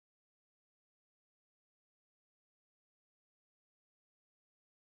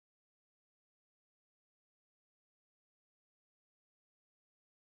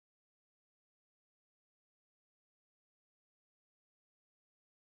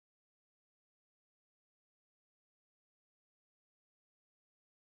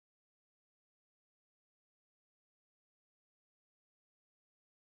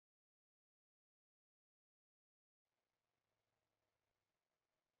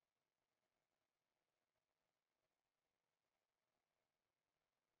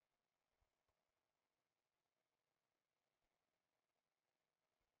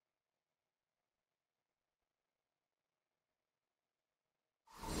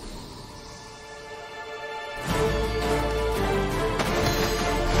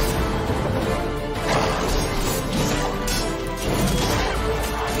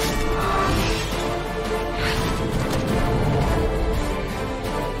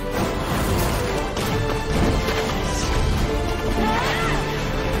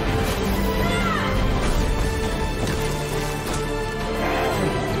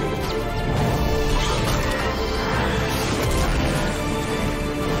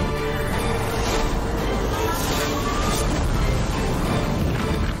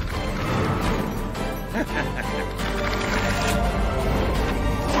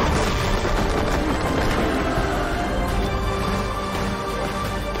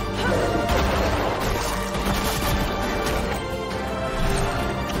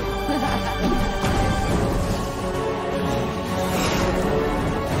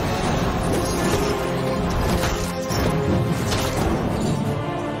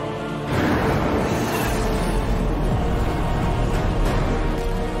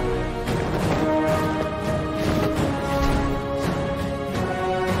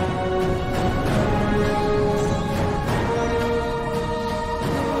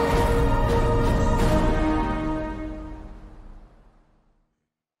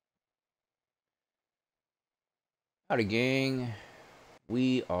Howdy gang,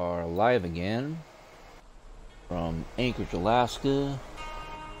 we are live again from Anchorage, Alaska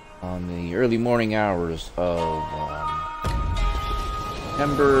on the early morning hours of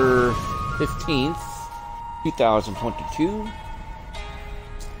September 15th, 2022.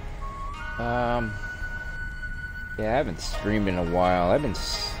 Yeah, I haven't streamed in a while. I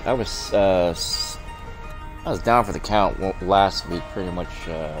was down for the count last week, pretty much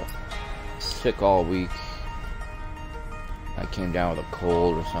sick all week. I came down with a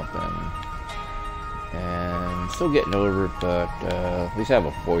cold or something, and still getting over it, but at least I have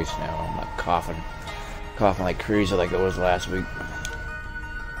a voice now. I'm not coughing like crazy like I was last week.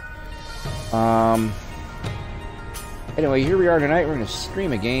 Anyway, here we are tonight. We're gonna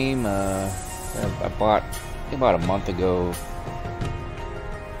stream a game I bought about a month ago.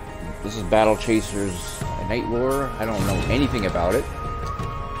 This is Battle Chasers Nightwar. I don't know anything about it.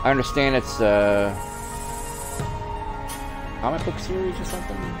 I understand it's comic book series or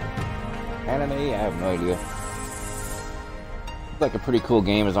something? Anime? I have no idea. It's like a pretty cool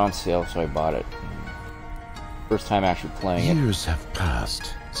game. Is on sale, so I bought it. First time actually playing it. Years have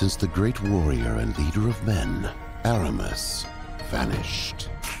passed since the great warrior and leader of men, Aramis, vanished.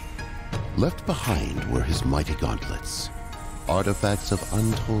 Left behind were his mighty gauntlets, artifacts of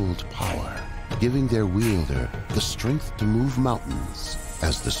untold power, giving their wielder the strength to move mountains,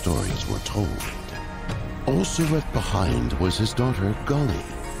 as the stories were told. Also left behind was his daughter, Gully.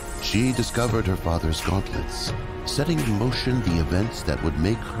 She discovered her father's gauntlets, setting in motion the events that would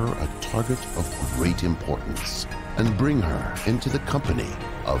make her a target of great importance and bring her into the company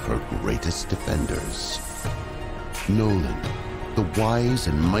of her greatest defenders. Nolan, the wise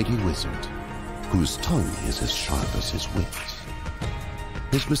and mighty wizard, whose tongue is as sharp as his wit.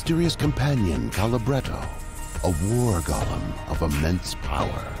 His mysterious companion, Calibretto, a war golem of immense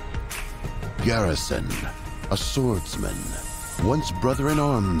power. Garrison, a swordsman, once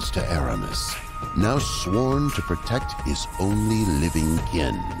brother-in-arms to Aramis, now sworn to protect his only living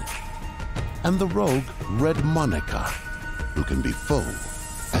kin. And the rogue, Red Monica, who can be foe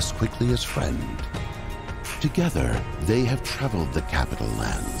as quickly as friend. Together, they have traveled the capital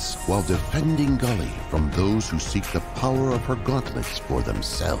lands while defending Gully from those who seek the power of her gauntlets for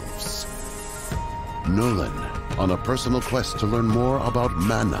themselves. Nolan, on a personal quest to learn more about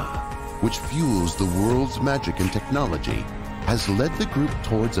mana, which fuels the world's magic and technology, has led the group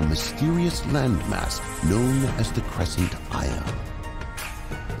towards a mysterious landmass known as the Crescent Isle.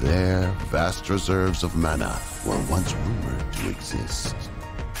 There, vast reserves of mana were once rumored to exist.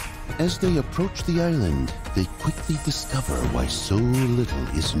 As they approach the island, they quickly discover why so little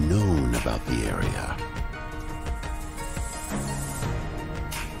is known about the area.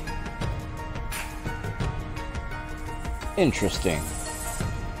 Interesting.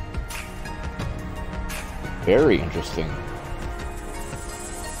 Very interesting.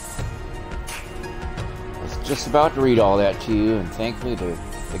 I was just about to read all that to you, and thankfully the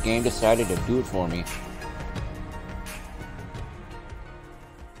game decided to do it for me.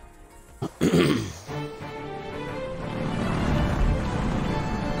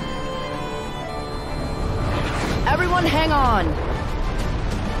 Everyone hang on!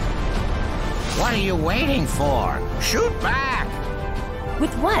 What are you waiting for? Shoot back!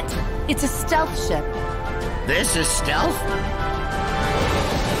 With what? It's a stealth ship. This is stealth?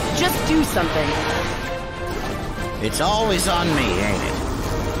 Just do something. It's always on me, ain't it?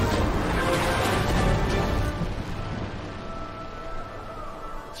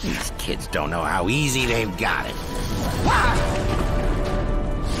 These kids don't know how easy they've got it.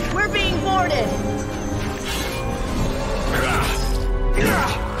 We're being boarded!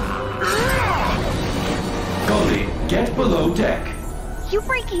 Gully, get below deck. You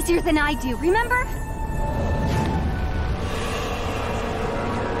break easier than I do, remember?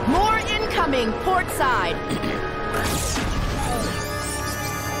 More incoming, port side!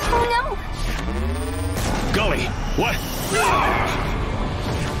 Oh no! Gully, what?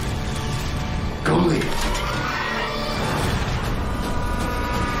 Gully.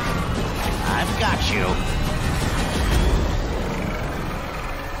 I've got you.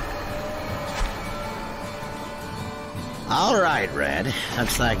 All right, Red.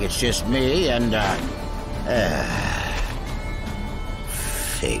 Looks like it's just me and,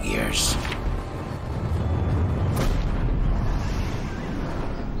 figures.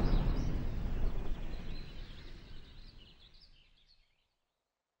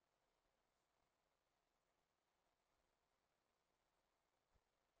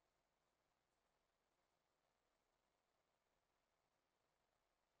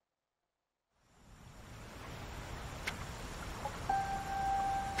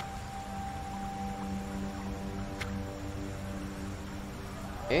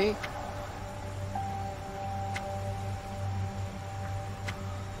 Okay.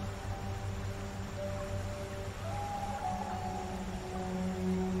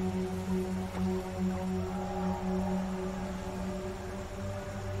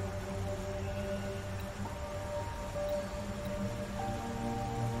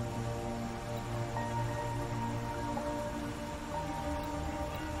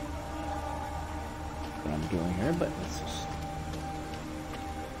 What I'm doing here, but let's just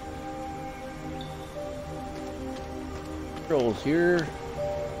controls here.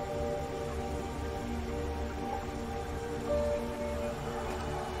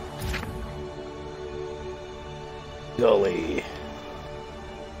 Gully.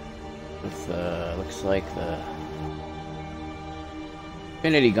 With looks like the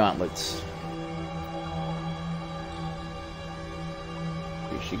Infinity Gauntlets.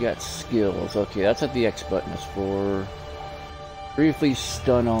 She got skills. Okay, that's what the X button is for. Briefly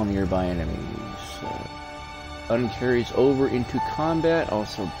stun all nearby enemies. Stun carries over into combat,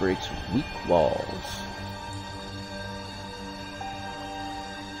 also breaks weak walls.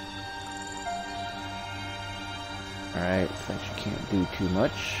 Alright, looks like she can't do too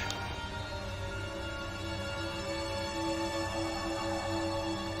much.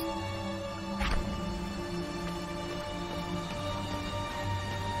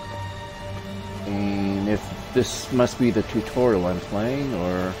 And if this must be the tutorial I'm playing,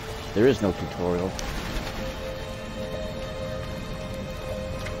 or there is no tutorial.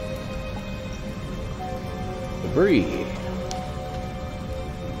 Debris.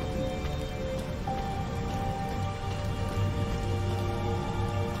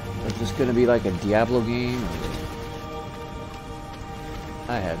 Is this going to be like a Diablo game?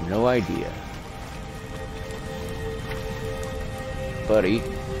 I have no idea. Buddy.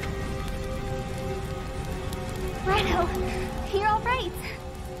 Rhino, you're all right.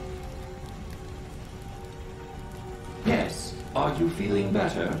 Yes. Are you feeling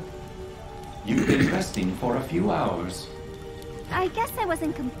better? You've been resting for a few hours. I guess I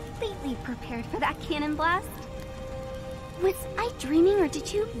wasn't completely prepared for that cannon blast. Was I dreaming, or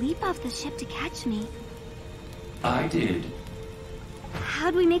did you leap off the ship to catch me? I did.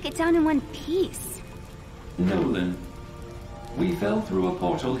 How'd we make it down in one piece? Nolan. We fell through a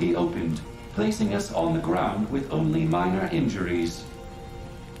portal he opened, placing us on the ground with only minor injuries.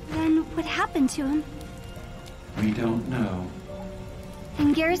 Then what happened to him? We don't know.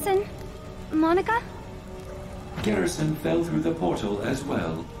 And Garrison? Monica? Garrison fell through the portal as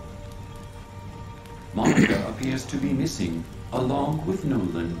well. Monica appears to be missing, along with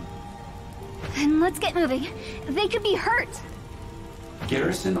Nolan. Then let's get moving. They could be hurt.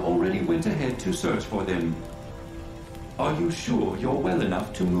 Garrison already went ahead to search for them. Are you sure you're well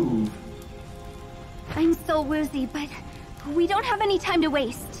enough to move? I'm so woozy, but we don't have any time to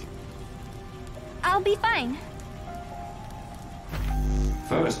waste. I'll be fine.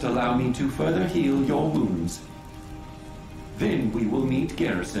 First, allow me to further heal your wounds. Then we will meet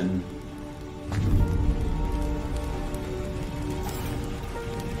Garrison.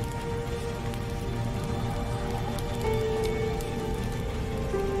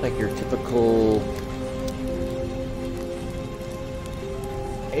 Like your typical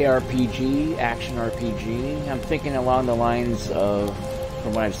ARPG, action RPG. I'm thinking along the lines of,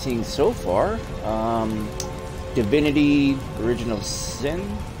 from what I've seen so far, Divinity Original Sin,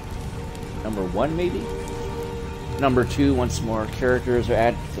 number 1 maybe? Number 2, once more characters are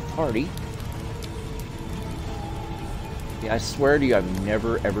added to the party. Yeah, I swear to you, I've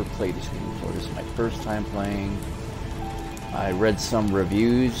never ever played this game before. This is my first time playing. I read some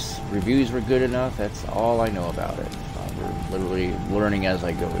reviews. Reviews were good enough. That's all I know about it. We're literally learning as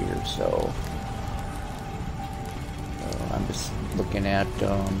I go here, so I'm just looking at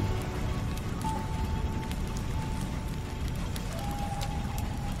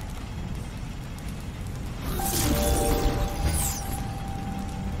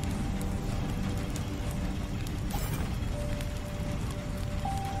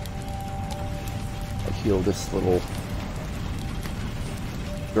I heal this little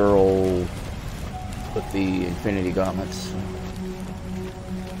girl with the Infinity Gauntlets.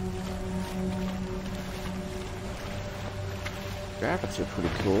 Graphics are pretty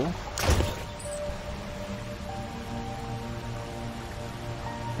cool.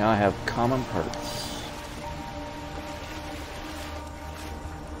 Now I have common parts.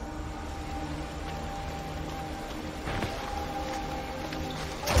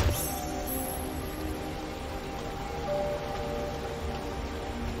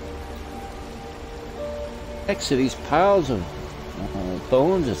 Next to these piles of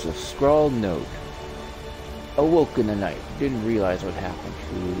bones is a scrawled note. awoke in the night. Didn't realize what happened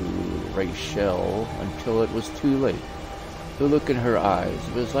to Rachel until it was too late. The look in her eyes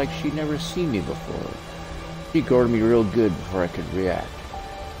was like she'd never seen me before. She gored me real good before I could react.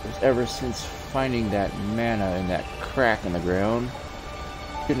 It was ever since finding that mana in that crack in the ground.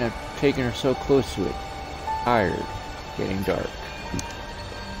 Couldn't have taken her so close to it. Tired. Getting dark.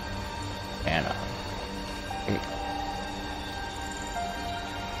 Anna. Hey.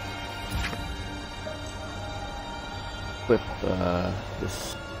 Flip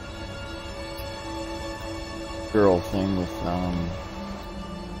this girl thing with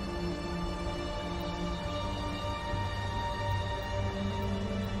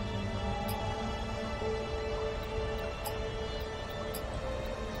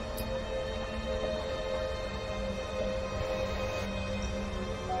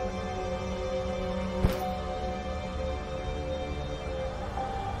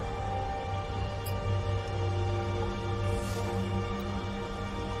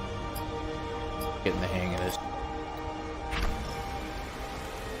getting the hang of this.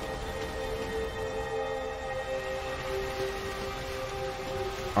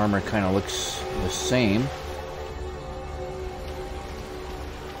 Armor kind of looks the same.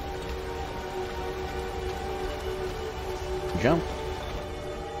 Jump.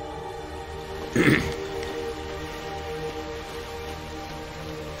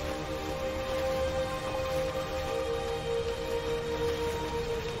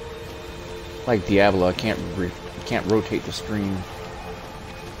 Like Diablo, I can't rotate the screen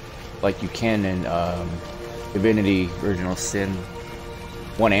like you can in Divinity: Original Sin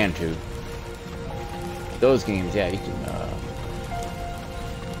 1 and 2. Those games, yeah, you can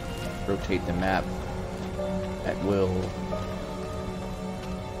rotate the map at will.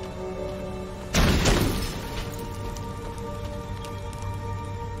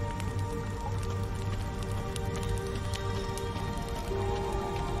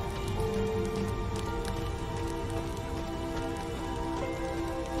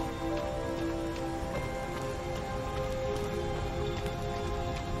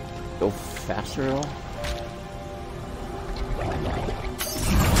 Go faster at all?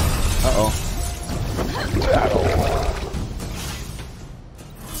 Uh-oh.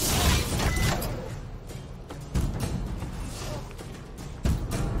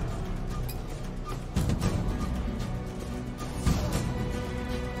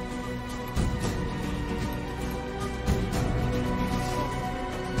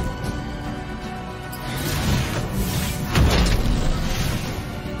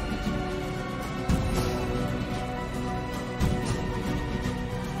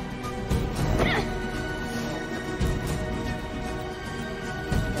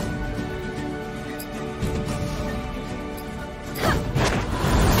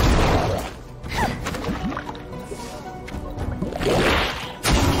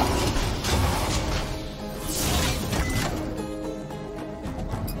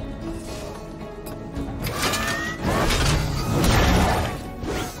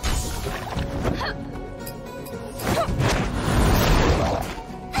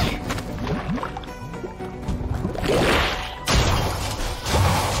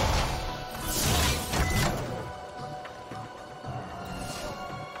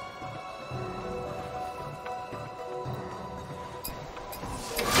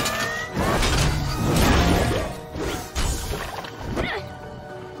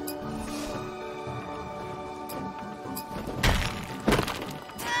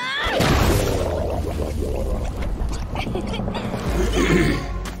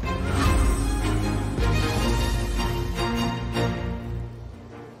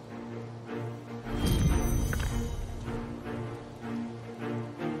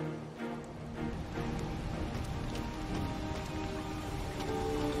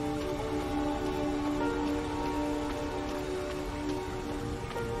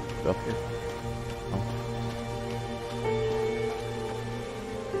 Up here.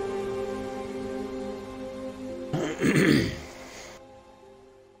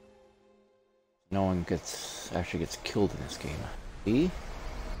 No one actually gets killed in this game. See?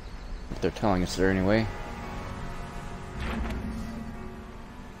 What they're telling us there anyway.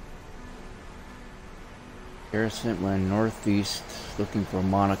 Garrison went northeast looking for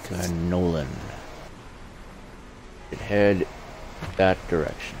Monica and Nolan. Should head that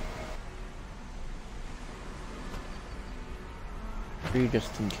direction. Free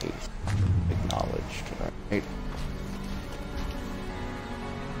just in case. Acknowledged. Alright.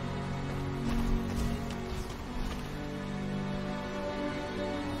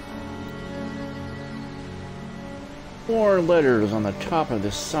 Four letters on the top of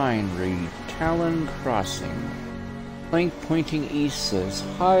the sign read Talon Crossing. Plank pointing east says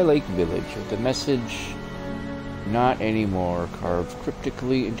High Lake Village, with the message "Not anymore" carved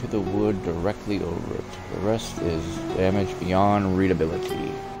cryptically into the wood directly over it. The rest is damage beyond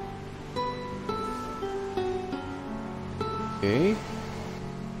readability. Okay.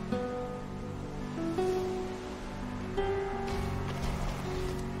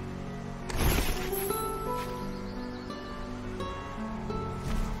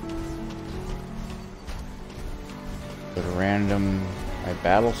 Is it random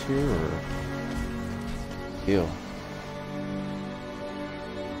battles here or deal?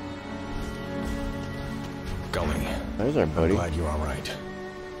 Gully. There's our buddy. I'm glad you're all right.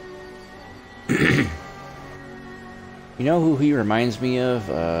 You know who he reminds me of?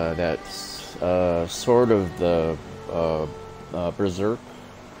 That's sort of the Berserk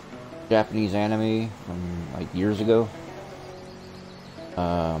Japanese anime from like years ago.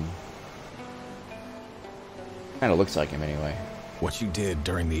 Kind of looks like him anyway. What you did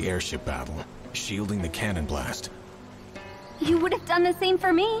during the airship battle, shielding the cannon blast. You would have done the same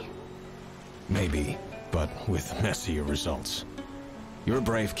for me. Maybe, but with messier results. You're a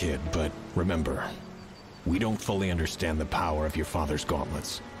brave kid, but remember, we don't fully understand the power of your father's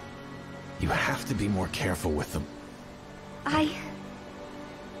gauntlets. You have to be more careful with them. I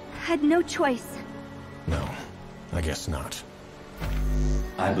had no choice. No, I guess not.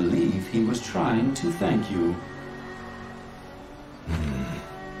 I believe he was trying to thank you.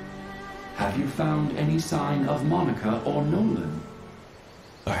 Have you found any sign of Monica or Nolan?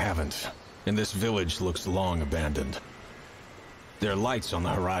 I haven't. And this village looks long abandoned. There are lights on the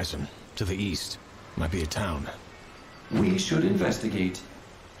horizon, to the east. Might be a town. We should investigate.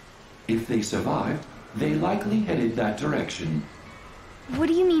 If they survived, they likely headed that direction. What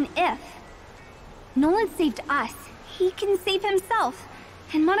do you mean, if? Nolan saved us. He can save himself.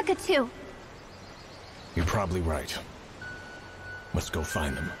 And Monica, too. You're probably right. Let's go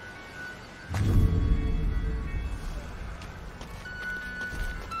find them.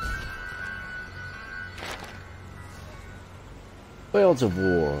 Spoils of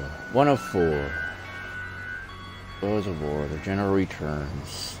War, 104. Spoils of War, the general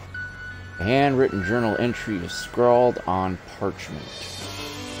returns. A handwritten journal entry is scrawled on parchment.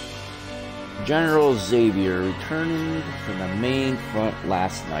 General Xavier returned from the main front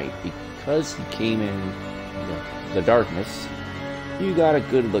last night. Because he came in the darkness, you got a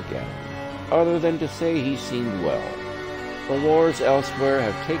good look at him. Other than to say he seemed well. The wars elsewhere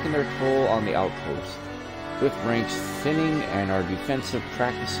have taken their toll on the outpost, with ranks thinning and our defensive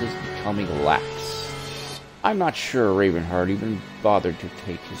practices becoming lax. I'm not sure Ravenheart even bothered to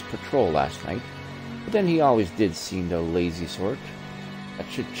take his patrol last night, but then he always did seem the lazy sort. That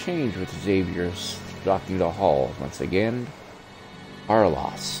should change with Xavier stalking the halls once again. Are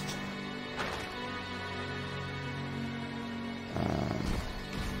lost.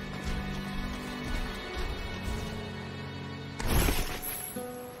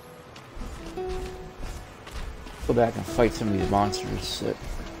 Go back and fight some of these monsters that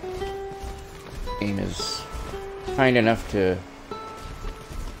game is kind enough to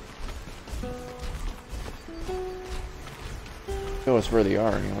show us where they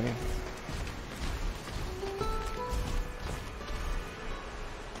are anyway.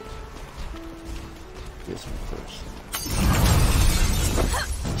 This one first.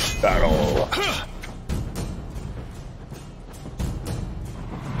 Battle!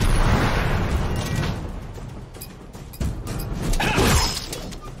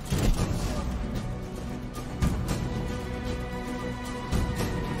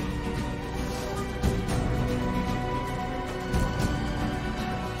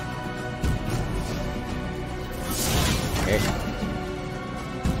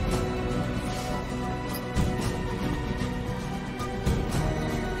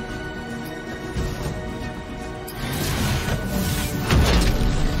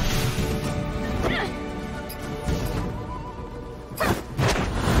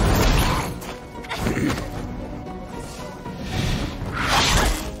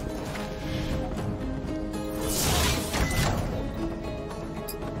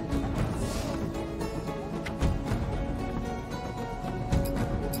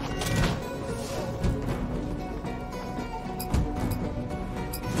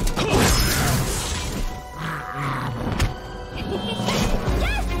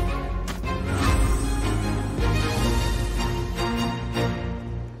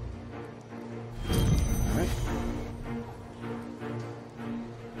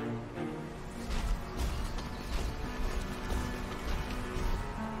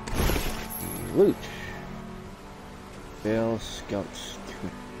 Loot. Bale Scouts 2.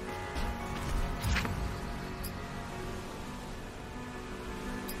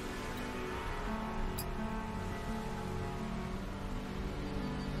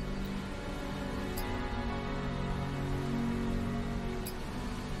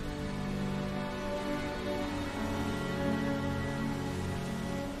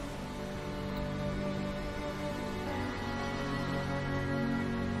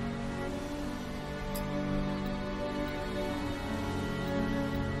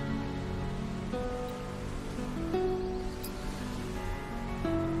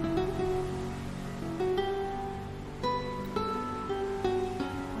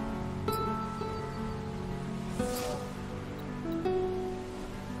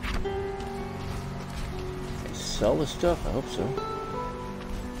 Sell the stuff? I hope so.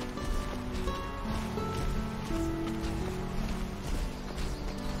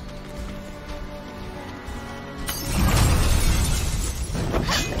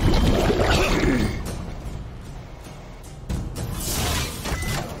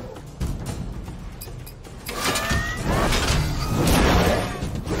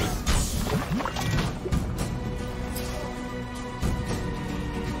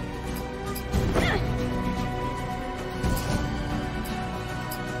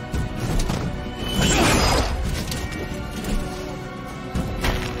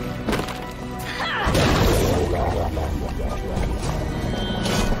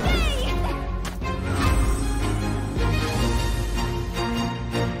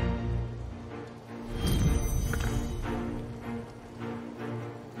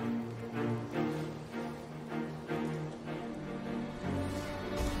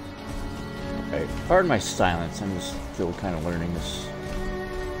 Pardon my silence, I'm just still kind of learning this.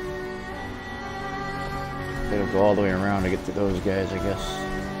 Gotta go all the way around to get to those guys, I guess.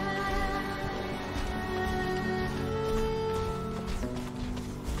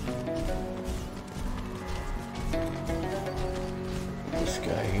 This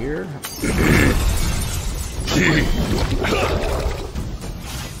guy here.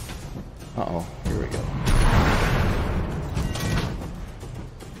 Uh-oh, here we go.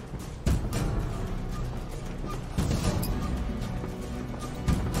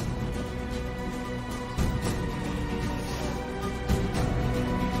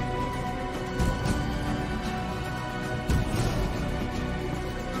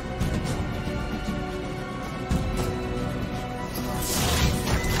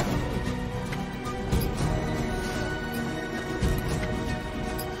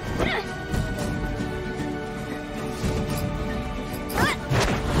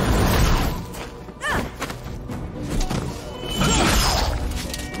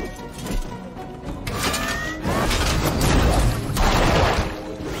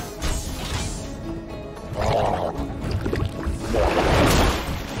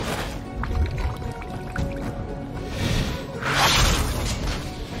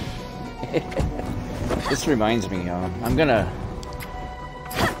 This reminds me, I'm gonna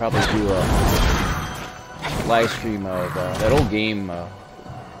probably do a live stream of that old game,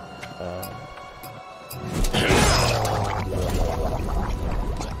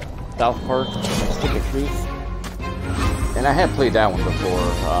 South Park, Stick of Truth. And I have played that one before.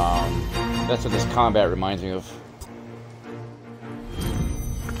 That's what this combat reminds me of.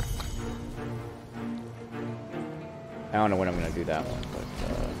 I don't know when I'm gonna do that one, but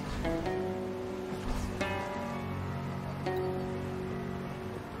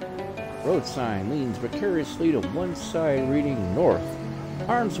road sign leans precariously to one side, reading north,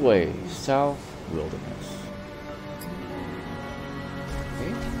 harm's way, south, wilderness.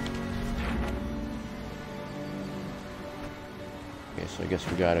 Okay. Okay, so I guess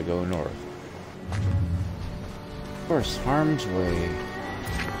we gotta go north. Of course, harm's way.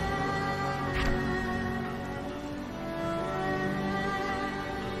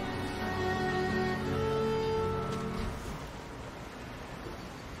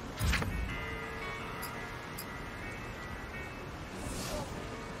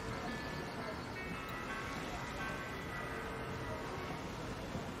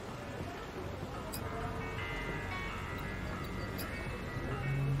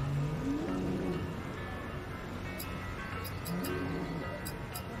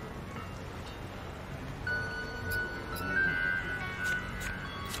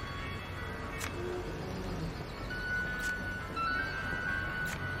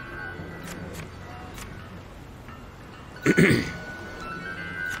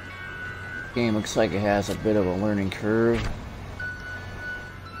 Game looks like it has a bit of a learning curve.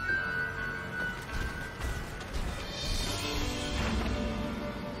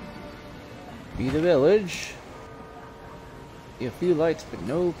 Be the village. A few lights, but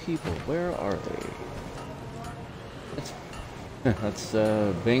no people. Where are they? Let's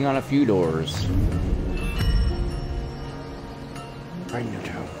bang on a few doors. Right in your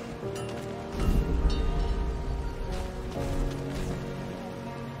toe.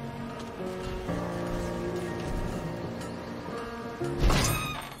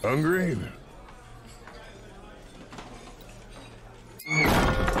 Hungry?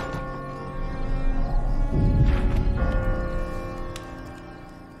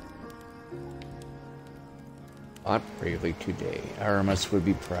 Fought bravely today. Aramis would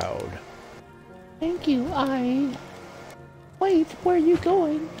be proud. Thank you, Wait, where are you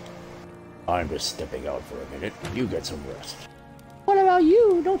going? I'm just stepping out for a minute. You get some rest. What about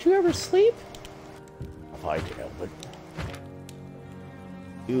you? Don't you ever sleep? If I can help it.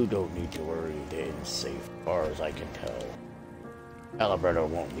 You don't need to worry, the inn's safe, as far as I can tell. Alberto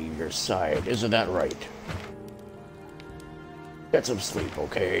won't leave your side, isn't that right? Get some sleep,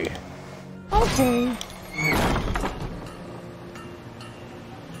 okay? Okay.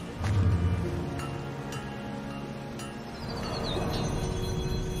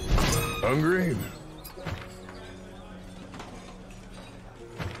 Hungry?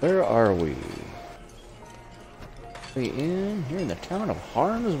 Where are we? We in here in the town of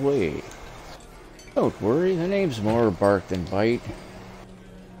Harm's Way. Don't worry, the name's more bark than bite.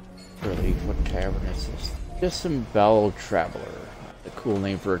 Really, what tavern is this? Just some bowel traveler. A cool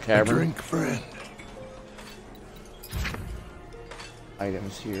name for a tavern. A drink, friend.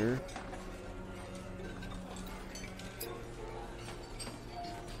 Items here.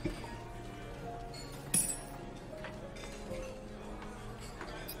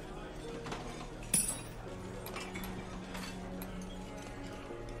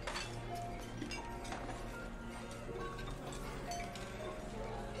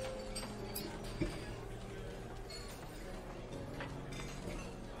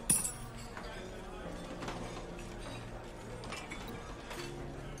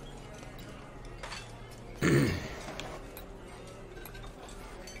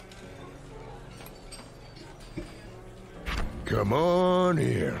 Come on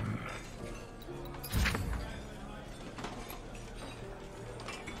in.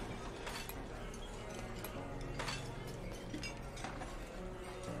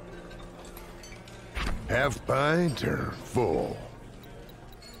 Half pint or full?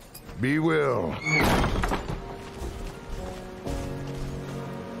 Be well.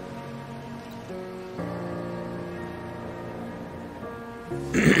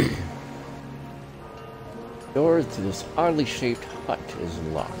 Door to this oddly shaped hut is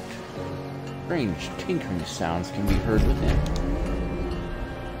locked. Strange tinkering sounds can be heard within.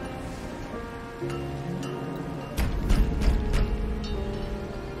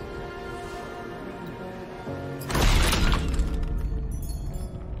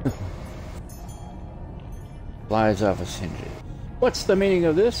 Flies off its hinges. What's the meaning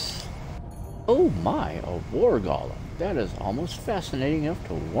of this? Oh my, a war golem. That is almost fascinating enough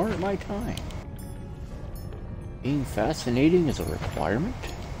to warrant my time. Being fascinating is a requirement?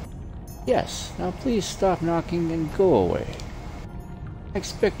 Yes, now please stop knocking and go away. I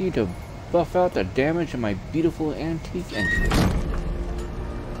expect you to buff out the damage in my beautiful antique entry.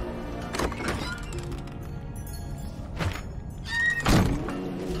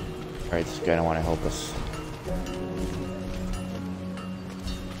 Alright, this guy don't want to help us.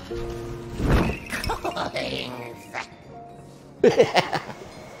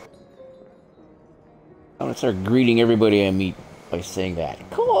 I'm gonna start greeting everybody I meet by saying that.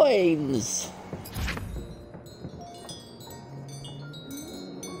 Coins!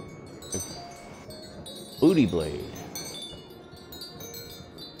 Booty blade.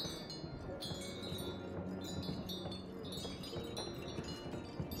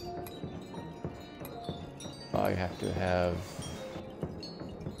 I have to have...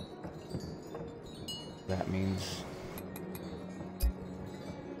 That means...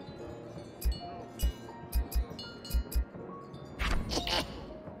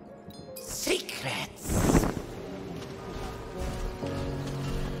 Secrets.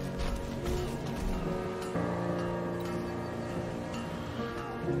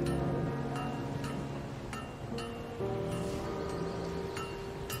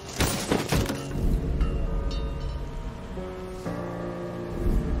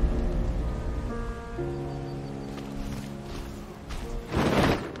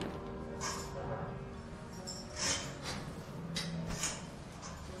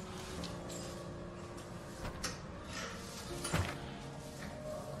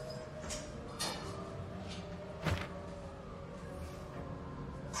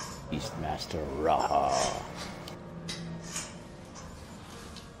 Beastmaster Raha.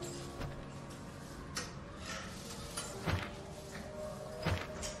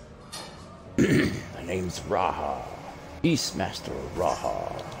 My name's Raha, Beastmaster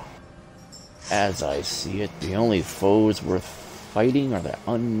Raha. As I see it, the only foes worth fighting are the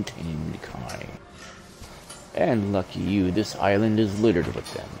untamed kind. And lucky you, this island is littered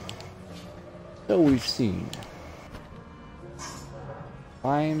with them. So we've seen.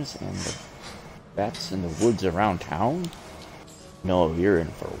 Crimes and the bats in the woods around town? No, you're in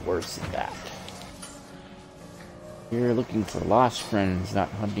for worse than that. You're looking for lost friends, not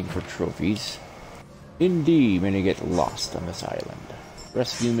hunting for trophies. Indeed, many get lost on this island.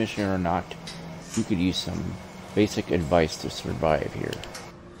 Rescue mission or not, you could use some basic advice to survive here.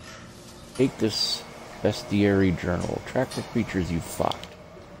 Take this bestiary journal. Track the creatures you've fought.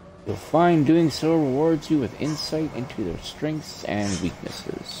 You'll find doing so rewards you with insight into their strengths and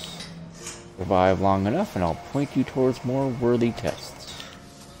weaknesses. Survive long enough and I'll point you towards more worthy tests.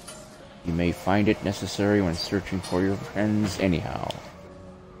 You may find it necessary when searching for your friends anyhow.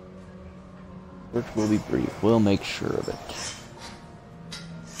 Search will be brief. We'll make sure of it.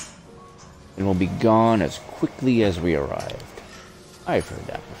 And we'll be gone as quickly as we arrived. I've heard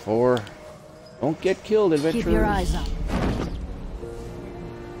that before. Don't get killed, adventurers. Keep your eyes up.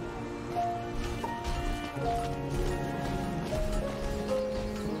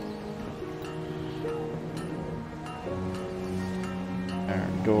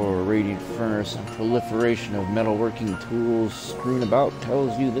 Iron door, radiant furnace, and proliferation of metalworking tools strewn about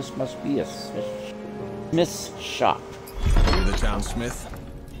tells you this must be a smith's shop. You're the town smith?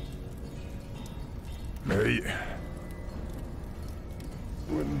 Mate,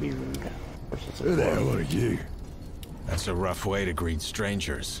 Grimbeard. who the hell are you? That's a rough way to greet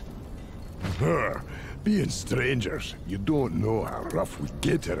strangers. Being strangers, you don't know how rough we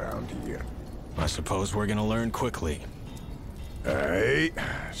get around here. I suppose we're gonna learn quickly. Aye,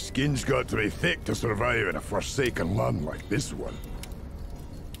 skin's got to be thick to survive in a forsaken land like this one.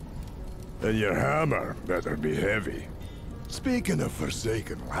 And your hammer better be heavy. Speaking of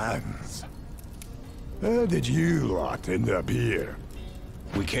forsaken lands, how did you lot end up here?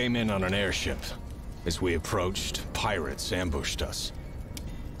 We came in on an airship. As we approached, pirates ambushed us.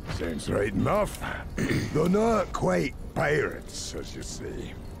 Seems right enough. Though not quite pirates, as you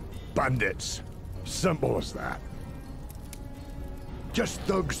say. Bandits. Simple as that. Just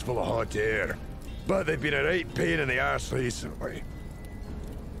thugs full of hot air. But they've been a right pain in the arse recently.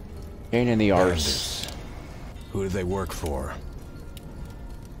 Pain in the arse. Who do they work for?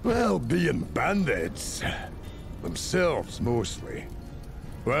 Well, being bandits. Themselves, mostly.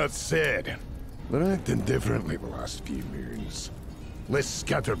 That said, they're acting differently the last few moons. Less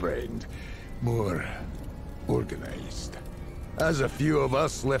scatterbrained. More organized. As a few of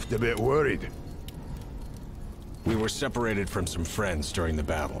us left a bit worried. We were separated from some friends during the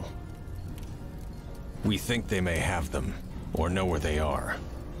battle. We think they may have them, or know where they are.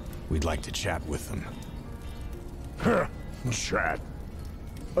 We'd like to chat with them. Huh, chat.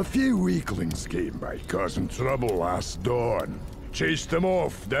 A few weaklings came by causing trouble last dawn. Chased them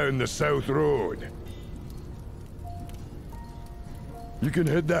off down the south road. You can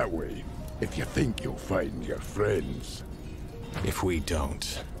head that way, if you think you'll find your friends. If we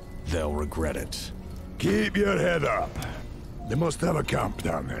don't, they'll regret it. Keep your head up. They must have a camp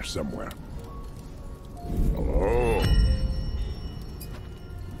down there somewhere. Oh.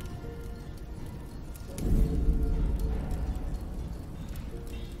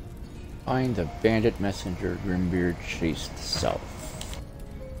 Find the bandit messenger Grimbeard chased south.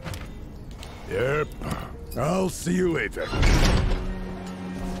 Yep. I'll see you later.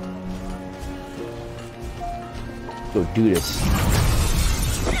 Go do this.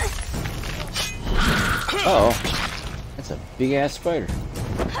 Uh-oh. That's a big-ass spider.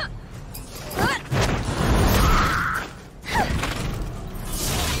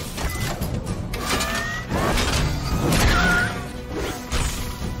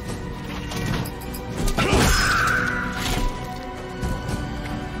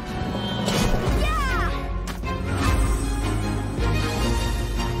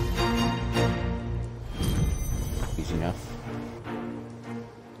 Easy enough.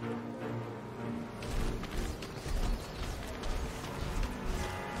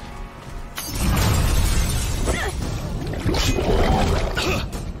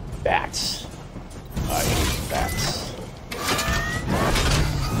 Bats. I hate bats.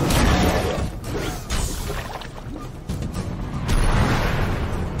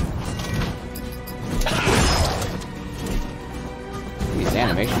 These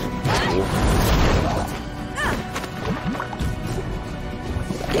animations are cool.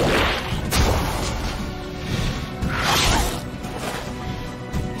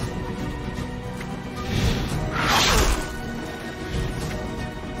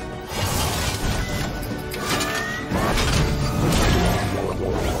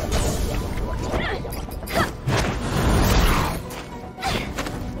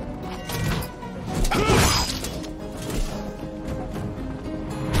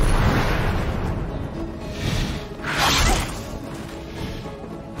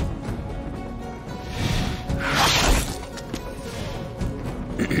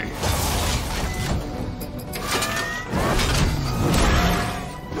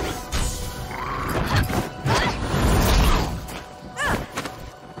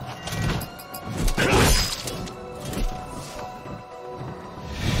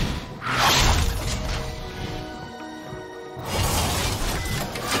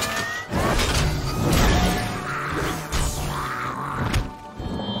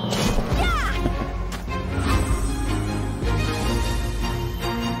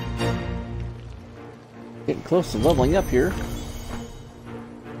 close to leveling up here.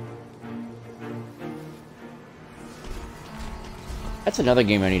 That's another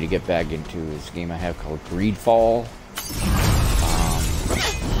game I need to get back into. Is a game I have called Greedfall.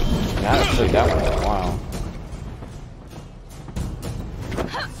 I haven't played that one in a while.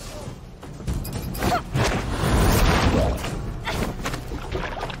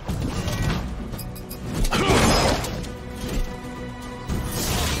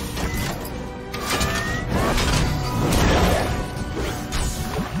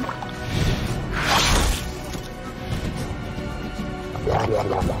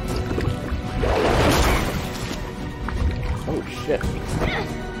 Oh shit.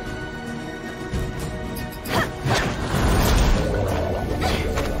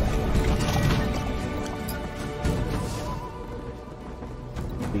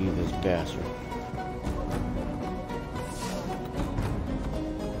 Leave this bastard.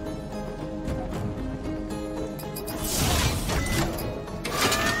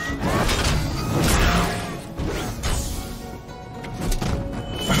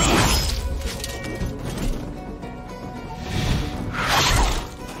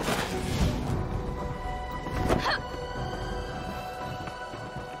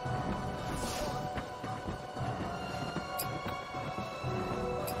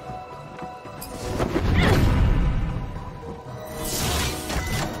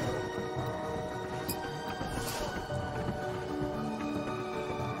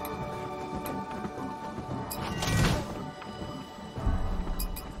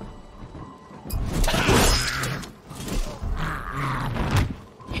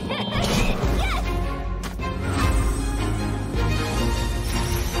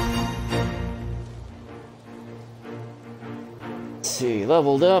 See,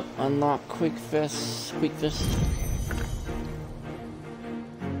 leveled up, unlock Quick Fist.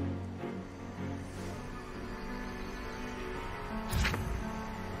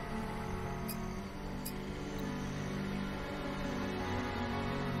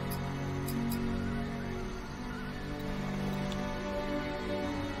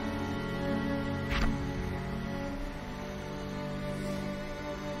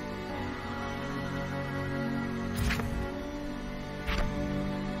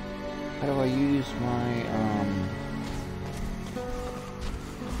 How do I use my,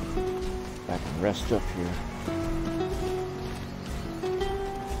 I can rest up here.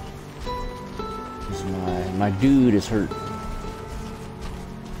 My dude is hurt.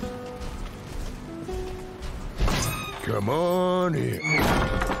 Come on in.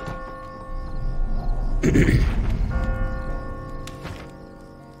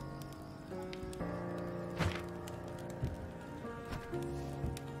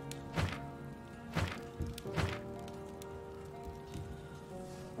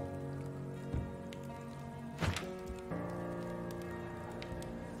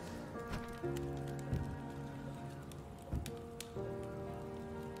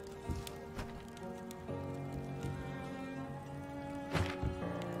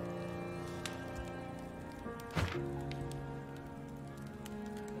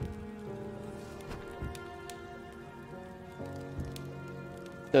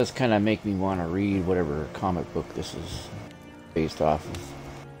 Does kind of make me want to read whatever comic book this is based off of.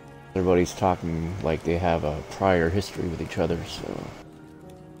 Everybody's talking like they have a prior history with each other, so.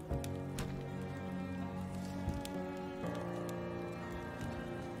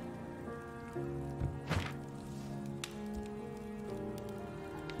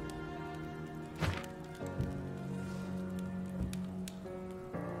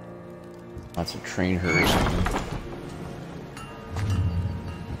 Lots of train her or something.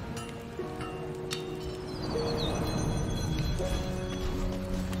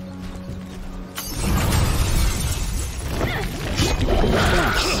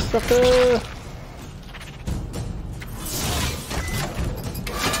 Sucker!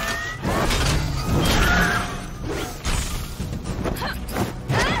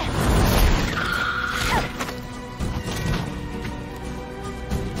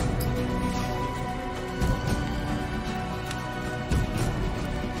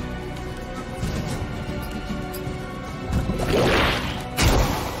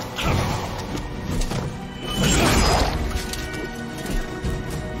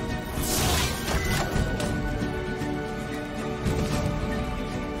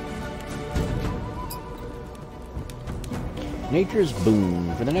 Nature's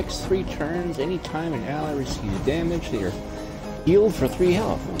Boon. For the next 3 turns, anytime an ally receives damage, they are healed for 3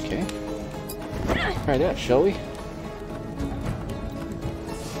 health. Okay. Try that, shall we?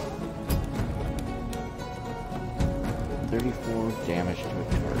 .34 damage to a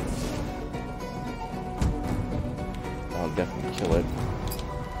target. I'll definitely kill it.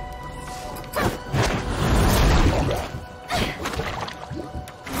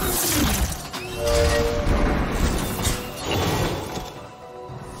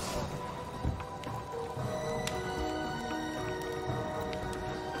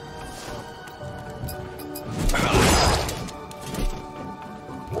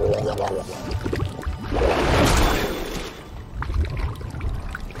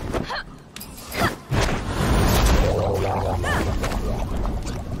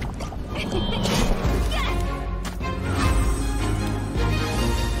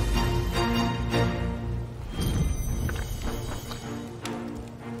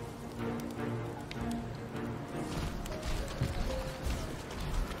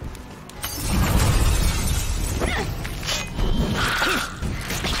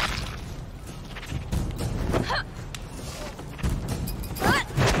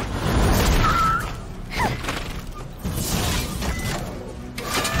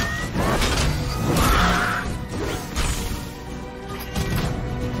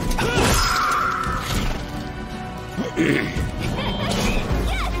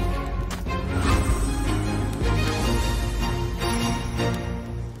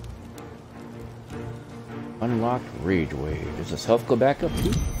 Unlocked Rage Wave. Does this health go back up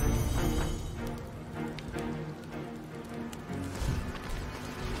too?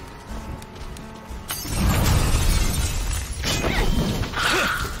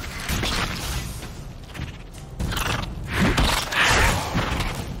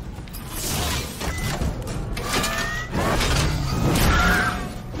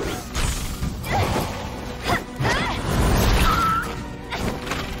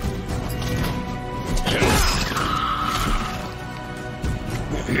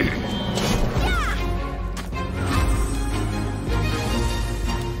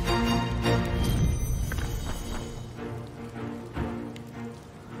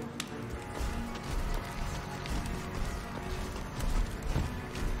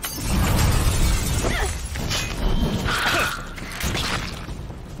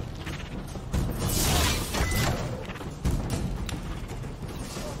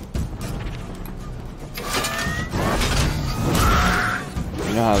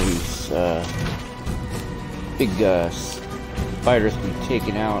 You know how these big spiders can be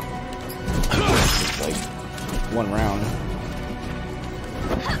taken out just like one round.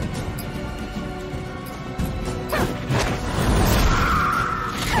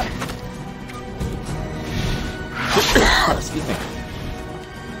 Excuse me.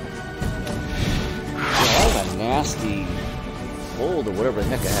 Yeah, that was a nasty cold or whatever the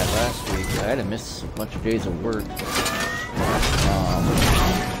heck I had last week. I had to miss a bunch of days of work.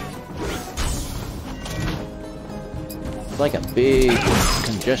 Like a big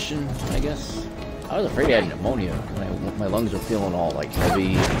congestion, I guess. I was afraid I had pneumonia. My lungs were feeling all like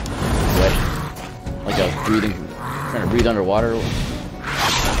heavy, wet, like I was trying to breathe underwater.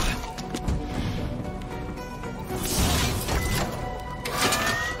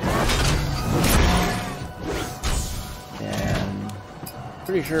 And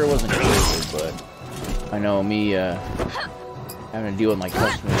pretty sure it wasn't COVID, but I know me having to deal with my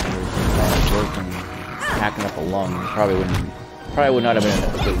customers and everything while I was working. Hacking up a lung probably would not have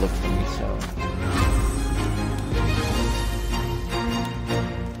been a good look for me, so.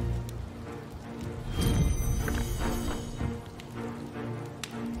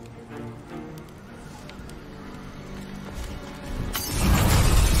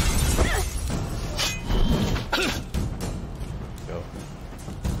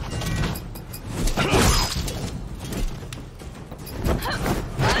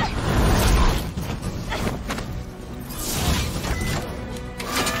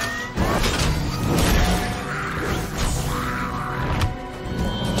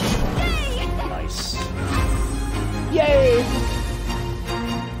 Yay!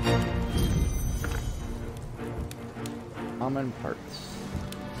 Common parts.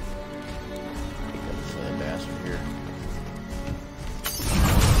 Take out this other bastard here.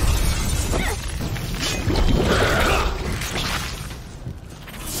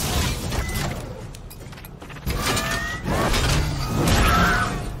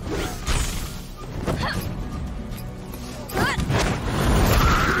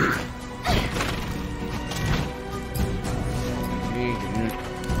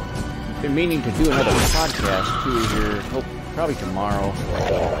 Been meaning to do another podcast too here. Hope probably tomorrow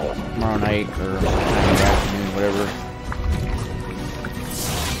night or sometime in the afternoon, whatever.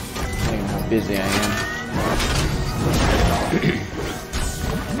 Depending on how busy I am.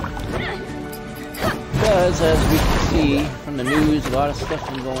 Because as we can see from the news, a lot of stuff's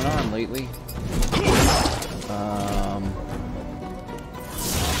been going on lately.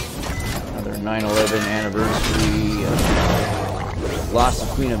 Another 9/11 anniversary. Lost the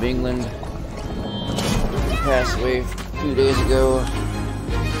Queen of England. Passed away a few days ago.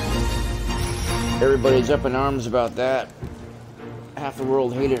 Everybody's up in arms about that. Half the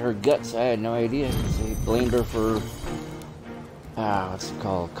world hated her guts. I had no idea. They blamed her for, what's it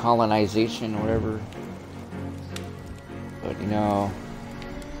called? Colonization or whatever. But, you know,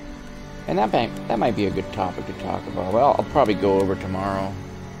 and that might be a good topic to talk about. Well, I'll probably go over tomorrow.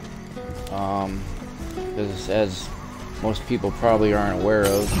 Because as most people probably aren't aware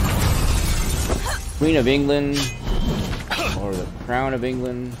of, Queen of England, or the Crown of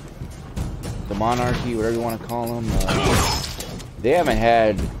England, the monarchy, whatever you want to call them, they haven't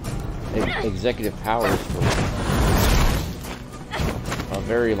had executive powers for a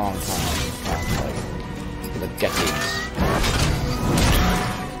very long time, like for the decades.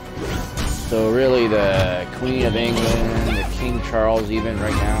 So really, the Queen of England, the King Charles, even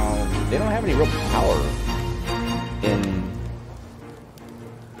right now, they don't have any real power in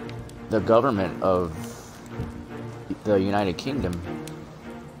the government of the United Kingdom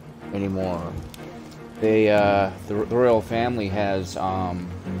anymore. They, the royal family has,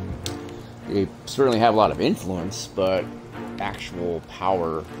 they certainly have a lot of influence, but actual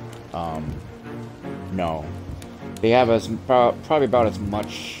power, no. They have probably about as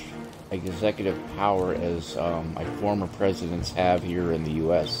much executive power as like former presidents have here in the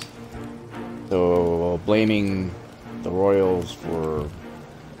U.S. So blaming the royals for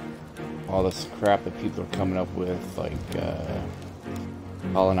all this crap that people are coming up with, like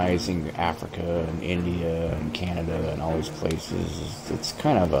colonizing Africa and India and Canada and all these places, it's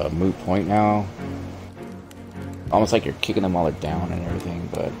kind of a moot point now. Almost like you're kicking them all down and everything.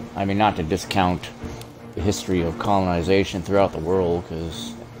 But I mean, not to discount the history of colonization throughout the world,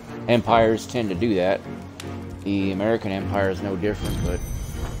 because empires tend to do that. The American empire is no different. But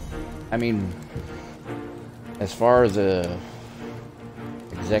I mean, as far as a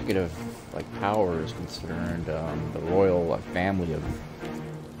executive power is concerned, the royal family of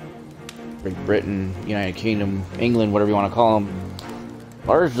Great Britain, United Kingdom, England, whatever you want to call them,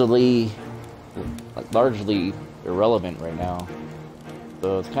 largely irrelevant right now.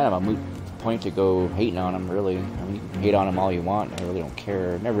 So it's kind of a moot point to go hating on them, really. I mean, you can hate on them all you want. I really don't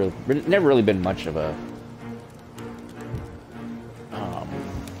care. Never really been much of a.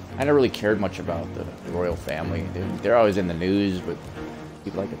 I never really cared much about the royal family. They're always in the news, but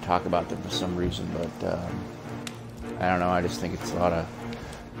people like to talk about them for some reason. But I don't know. I just think it's a lot of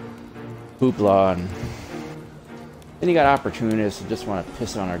hoopla, and then you got opportunists who just want to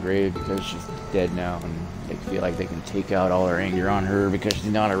piss on her grave because she's dead now, and they feel like they can take out all their anger on her because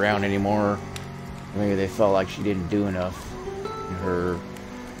she's not around anymore. Maybe they felt like she didn't do enough in her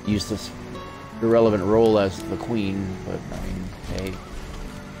useless, irrelevant role as the queen. But I mean, hey,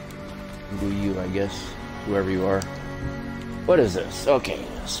 do you, I guess, whoever you are. What is this? Okay,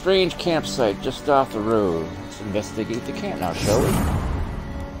 a strange campsite just off the road. Let's investigate the camp now, shall we?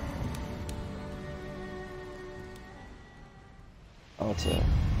 Oh, it's a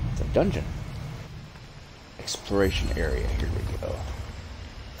dungeon. Exploration area. Here we go.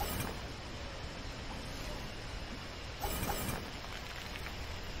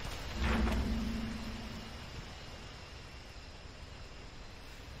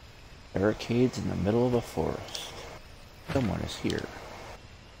 Barricades in the middle of a forest. Someone is here.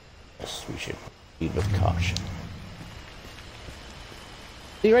 Yes, we should lead with caution.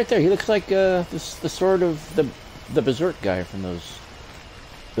 See right there, he looks like the sort of the Berserk guy from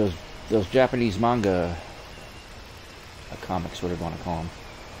those Japanese manga comics, whatever you want to call them.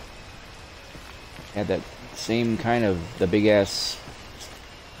 Had that same kind of the big ass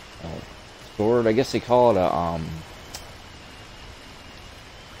sword. I guess they call it a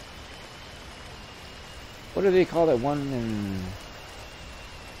what do they call that one in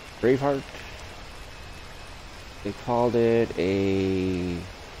Braveheart? They called it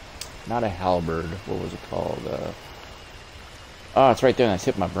not a halberd. What was it called? Oh, it's right there, and it's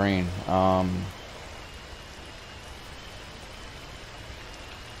hit my brain.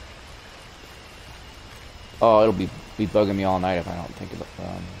 Oh, it'll be bugging me all night if I don't think about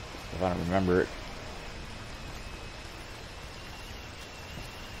if I don't remember it.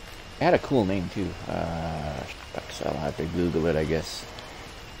 It had a cool name too. Shucks, I'll have to Google it, I guess.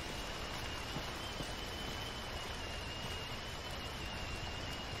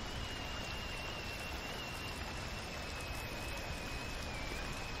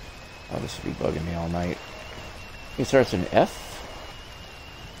 Oh, this will be bugging me all night. It starts in F.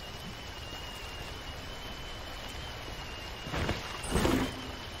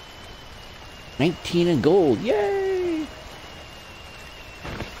 19 in gold. Yay!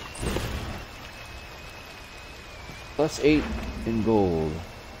 +8 in gold.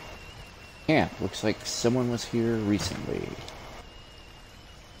 Camp. Looks like someone was here recently.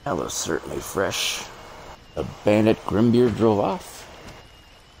 That was certainly fresh. The bandit Grimbeard drove off.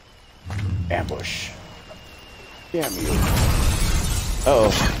 Ambush. Damn you.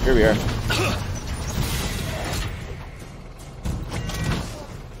 Uh-oh, here we are.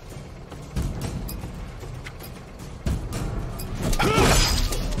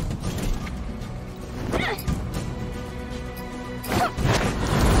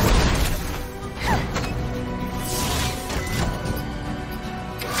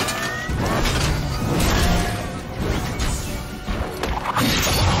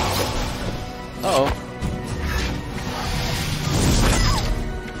 Uh-oh.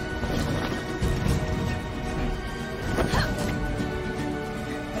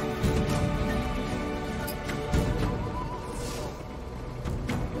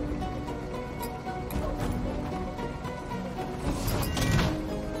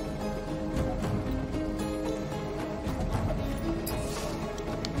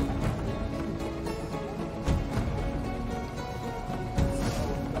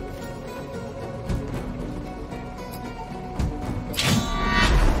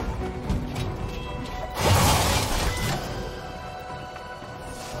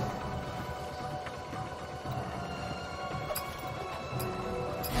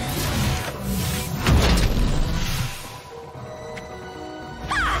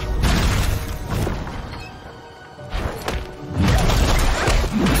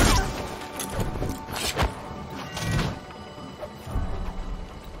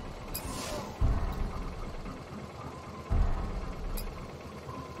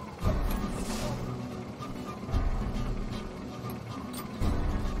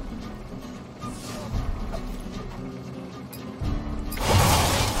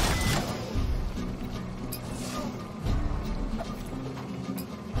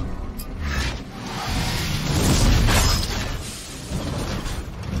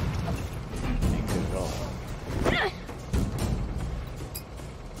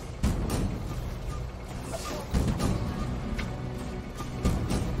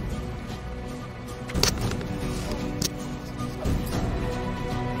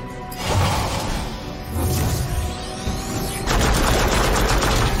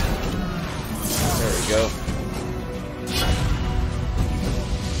 Go.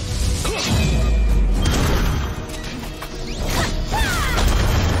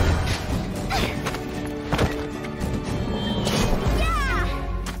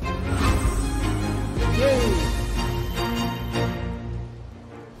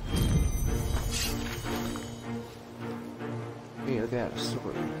 Hey, look at that, a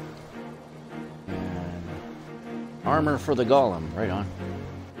sword. And armor for the golem, right on.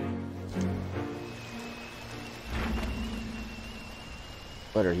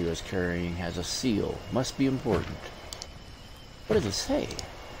 Letter he was carrying has a seal. Must be important. What does it say?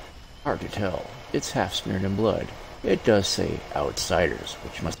 Hard to tell. It's half smeared in blood. It does say outsiders,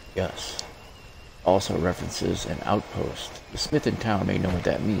 which must be us. Also references an outpost. The smith in town may know what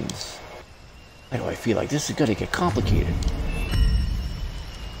that means. Why do I feel like this is gonna get complicated?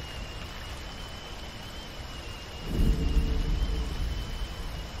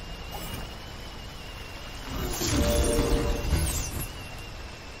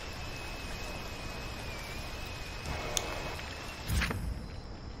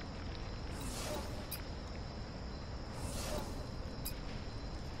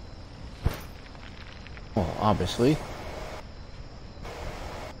 Well, obviously.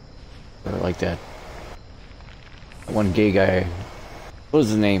 Or like that one gay guy. What was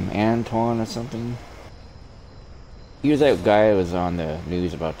his name? Antoine or something? He was that guy who was on the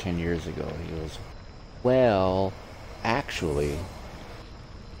news about 10 years ago. He goes, well, actually.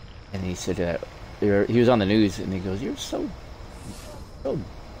 And he said that he was on the news and he goes, you're so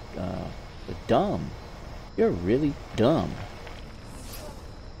dumb. You're really dumb.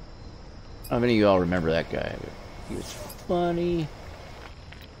 How many of you all remember that guy? He was funny.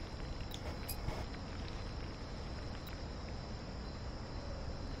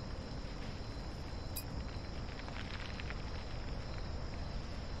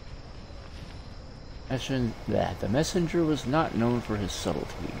 The messenger was not known for his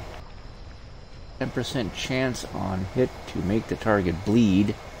subtlety. 10% chance on hit to make the target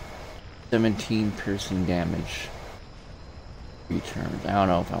bleed. 17 piercing damage. Returns. I don't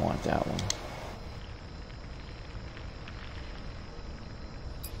know if I want that one.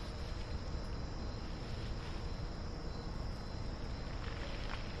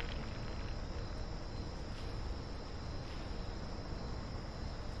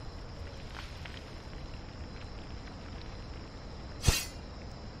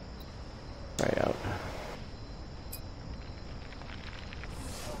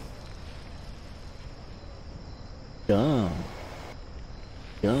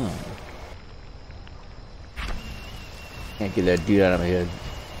 Dumb. Can't get that dude out of my head.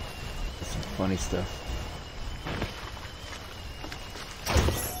 That's some funny stuff.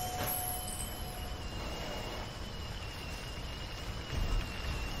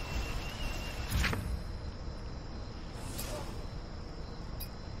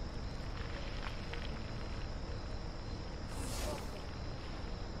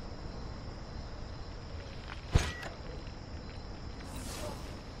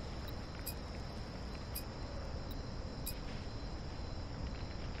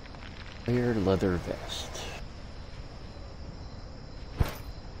 Clear leather vest.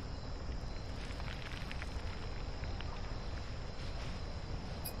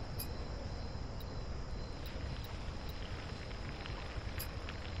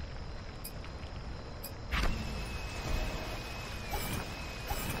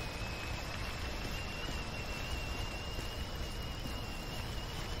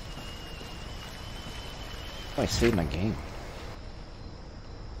 Oh, I saved my game.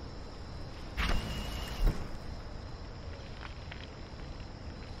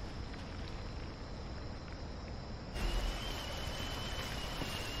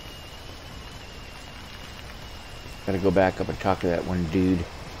 Gotta go back up and talk to that one dude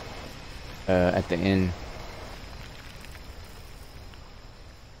at the inn.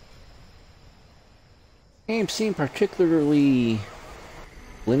 Game seemed particularly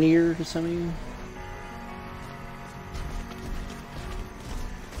linear to some of you.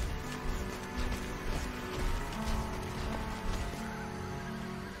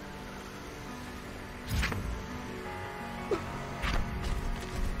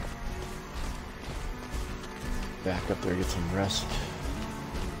 Back up there, get some rest.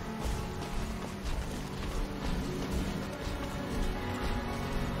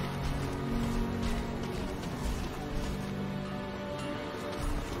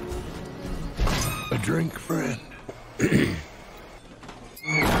 A drink, friend.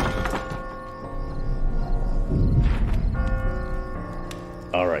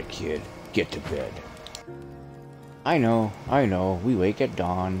 All right, kid, get to bed. I know, we wake at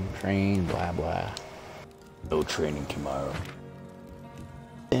dawn, train, blah blah. No training tomorrow.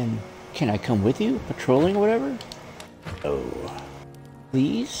 Then, can I come with you, patrolling or whatever? Oh.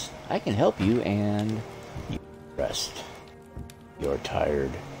 Please? I can help you and you rest. You're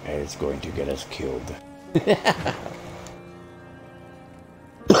tired and it's going to get us killed.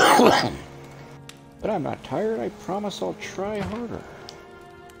 But I'm not tired, I promise I'll try harder.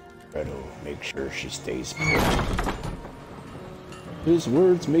 Fredo, make sure she stays put. His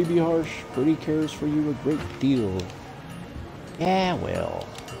words may be harsh, but he cares for you a great deal. Yeah, well,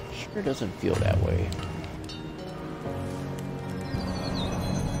 sure doesn't feel that way.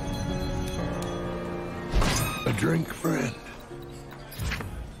 A drink, friend.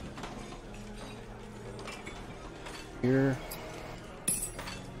 Here.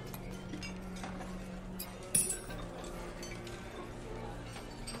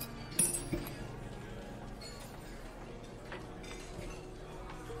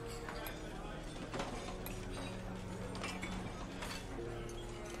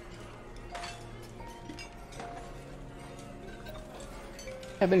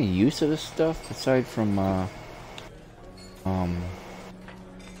 Have any use of this stuff aside from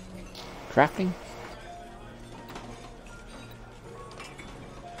crafting?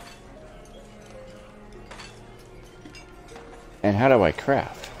 And how do I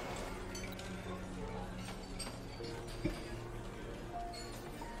craft?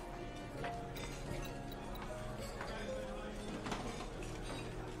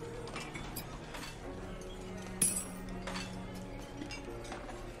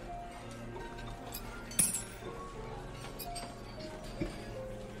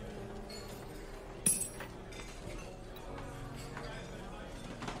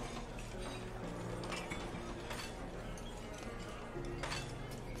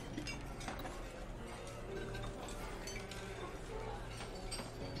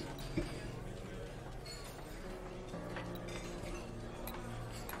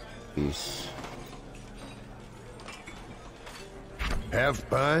 Half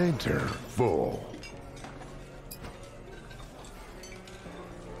pint or full?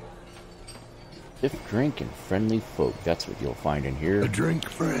 Stiff drink and friendly folk. That's what you'll find in here. A drink,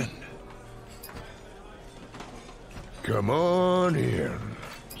 friend. Come on in.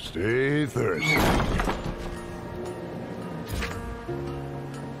 Stay thirsty.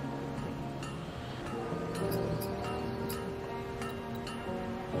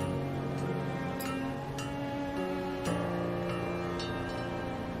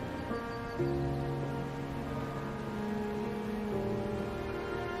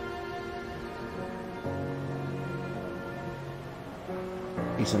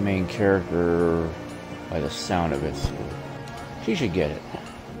 He's the main character by the sound of it, so she should get it.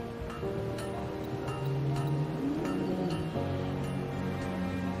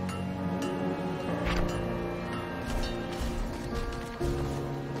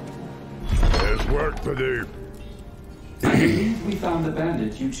 There's work to do. I believe we found the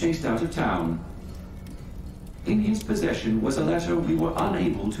bandit you chased out of town. In his possession was a letter we were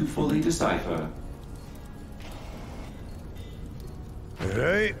unable to fully decipher.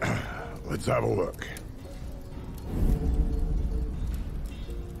 Alright, let's have a look.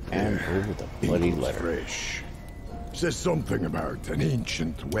 And over the bloody English letter. fresh. Says something about an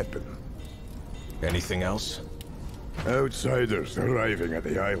ancient weapon. Anything else? Outsiders arriving at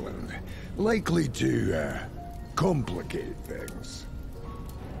the island. Likely to, complicate things.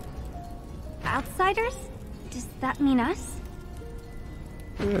 Outsiders? Does that mean us?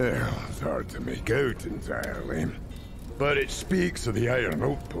 Well, it's hard to make out entirely. But it speaks of the Iron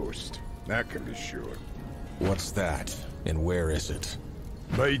Outpost. That can be sure. What's that? And where is it?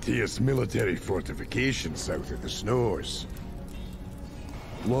 Mightiest military fortification south of the snows.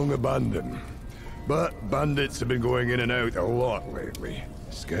 Long abandoned. But bandits have been going in and out a lot lately.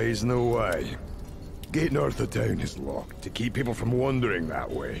 Sky's no why. Gate north of town is locked to keep people from wandering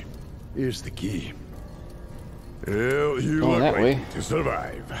that way. Here's the key. Well, you Going look that like way. to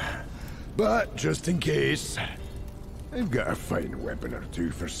survive. But just in case, I've got a fine weapon or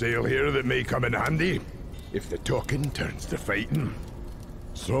two for sale here that may come in handy if the talking turns to fighting.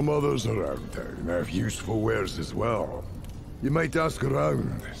 Some others around town have useful wares as well. You might ask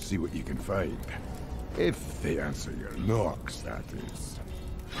around, see what you can find. If they answer your knocks, that is.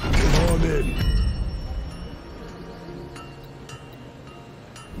 Come on in.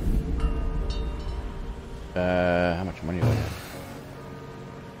 How much money do I have?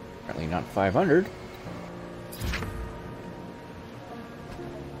 Apparently not 500.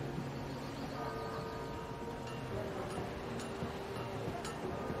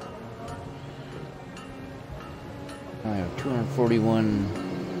 I have 241.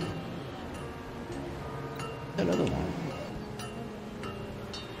 That other one.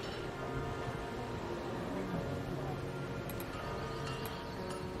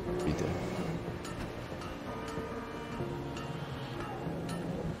 Read that.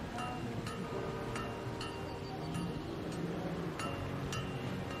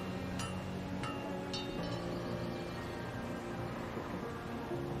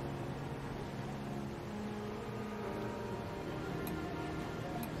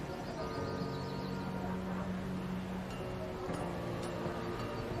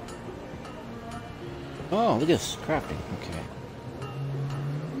 Oh, look at this crafting. Okay.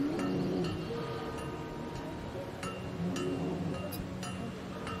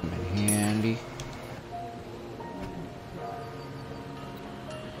 Come in handy.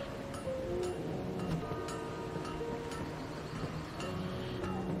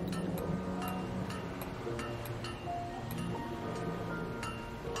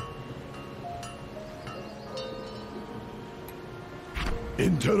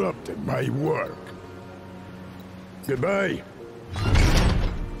 Interrupted my work. Goodbye.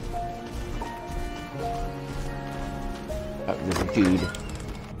 There's a dude.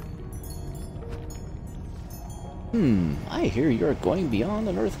 I hear you're going beyond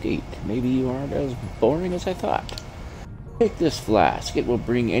the North Gate. Maybe you aren't as boring as I thought. Take this flask. It will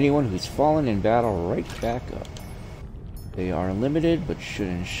bring anyone who's fallen in battle right back up. They are limited, but should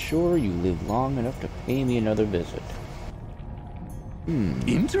ensure you live long enough to pay me another visit.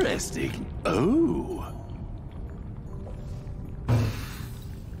 Interesting. Oh.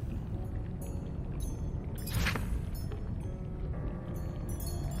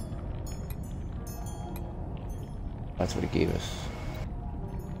 That's what it gave us.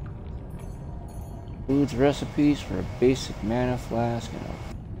 Includes recipes for a basic mana flask and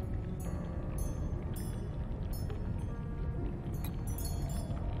a...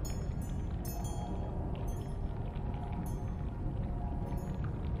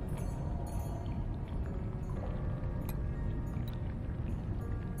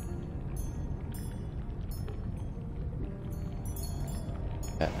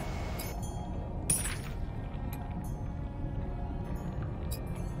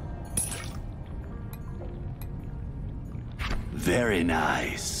 Very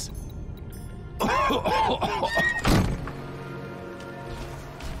nice.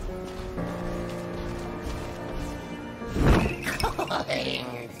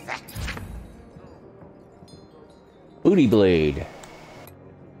 Booty blade.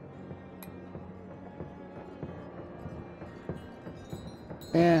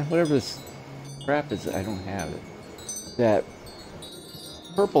 Whatever this crap is, I don't have it. That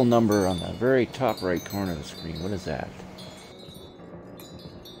Purple number on the very top right corner of the screen. What is that?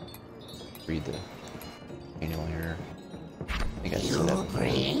 Read the manual here. I think I see that.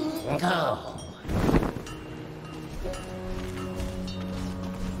 Bring go.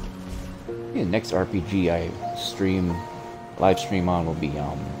 The next RPG I live stream on will be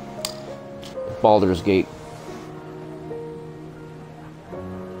Baldur's Gate.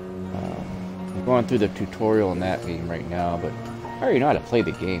 I'm going through the tutorial in that game right now, but I already know how to play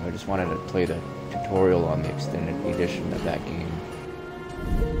the game. I just wanted to play the tutorial on the extended edition of that game.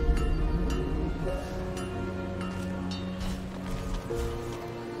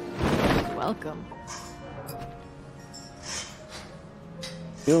 Welcome.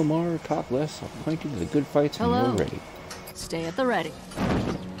 Kill more, talk less. I'll point you to the good fights when Hello. you're ready. Stay at the ready.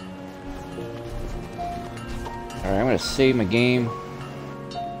 Alright, I'm gonna save my game.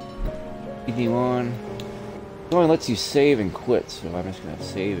 PD1. It only lets you save and quit, so I'm just gonna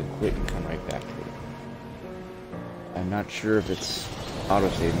save and quit and come right back to it. I'm not sure if it's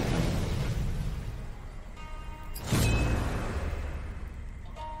auto-saving.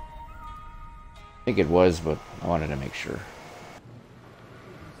 I think it was, but I wanted to make sure.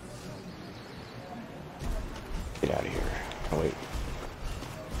 Get out of here. Oh, wait.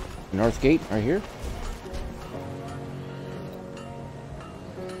 North Gate, right here?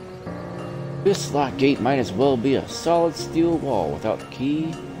 This lock gate might as well be a solid steel wall. Without the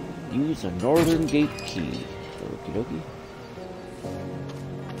key, use a northern gate key. Okie dokie.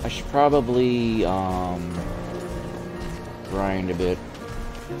 I should probably, grind a bit.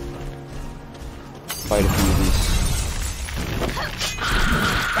 Fight a few of these.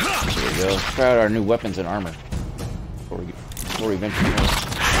 There we go. Try out our new weapons and armor before we venture north.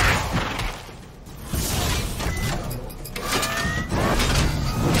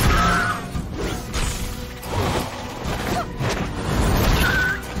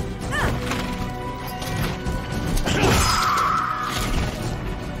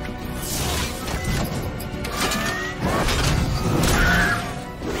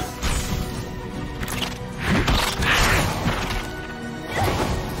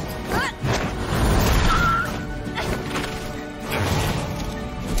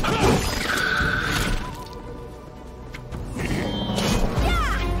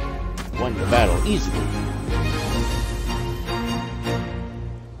 Won the battle easily.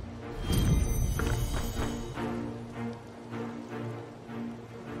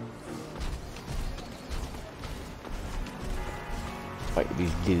 Fight with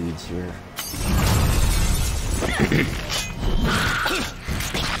these dudes here.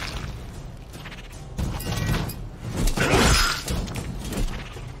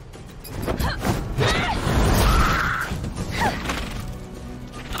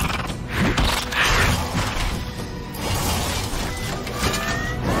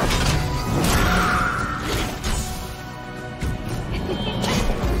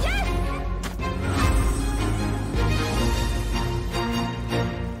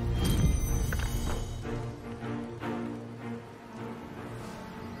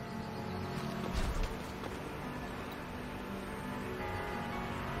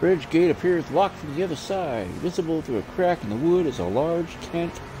 Bridge gate appears locked from the other side. Visible through a crack in the wood is a large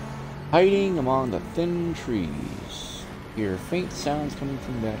tent hiding among the thin trees. Hear faint sounds coming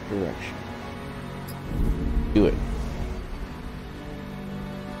from that direction. Do it.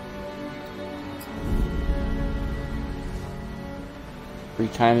 Free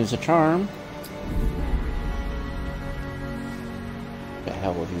time is a charm. The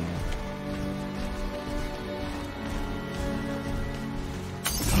hell with you.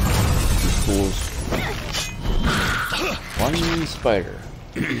 Fools. One spider.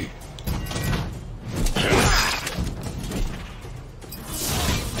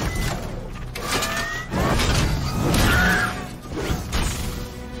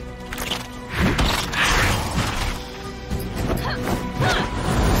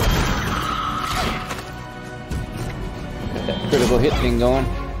 Got that critical hit thing going.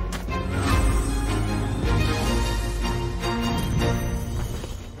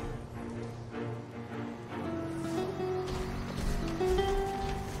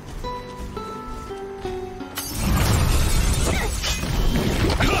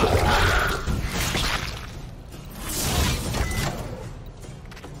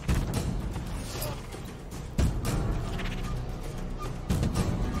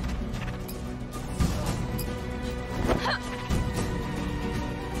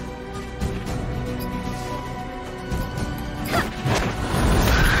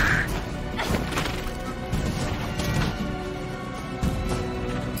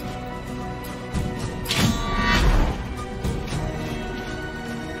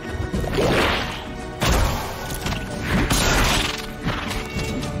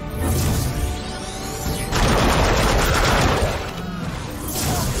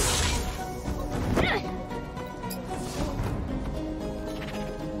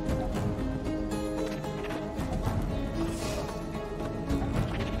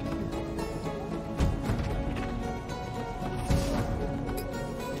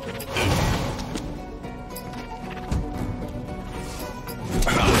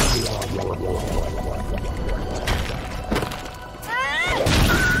 There you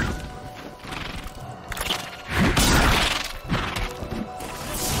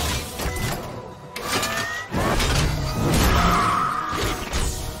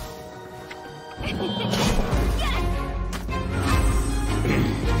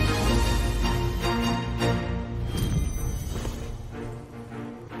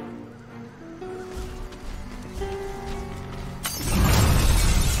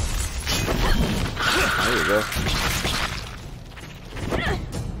go.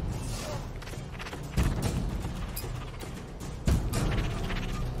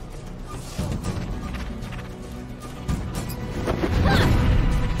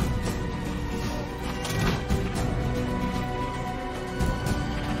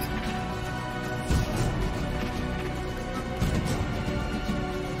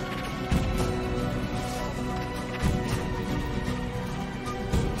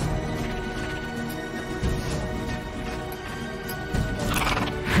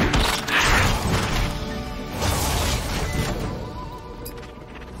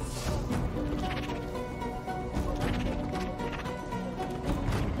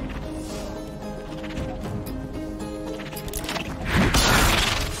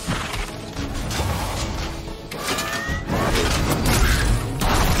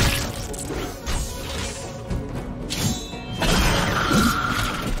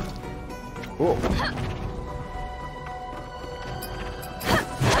 Cool.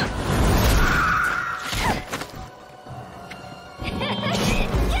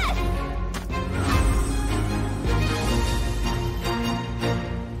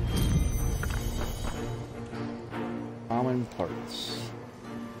 Common parts.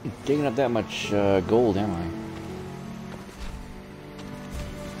 Digging up that much gold, am I?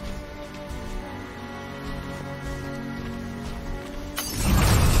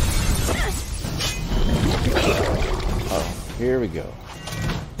 Here we go.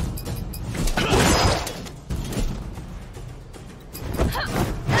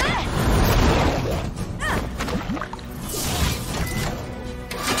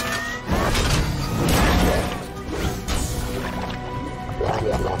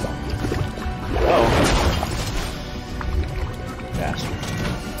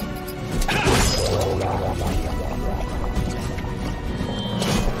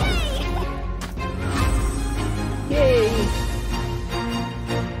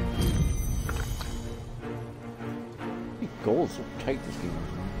 Gold's so tight this game is.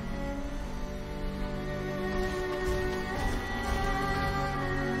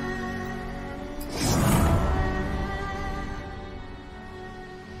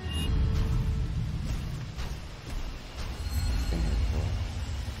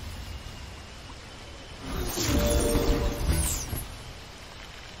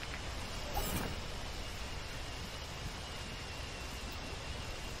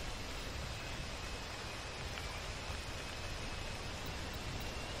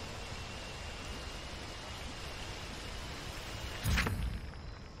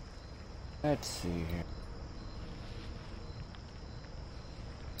 Let's see here.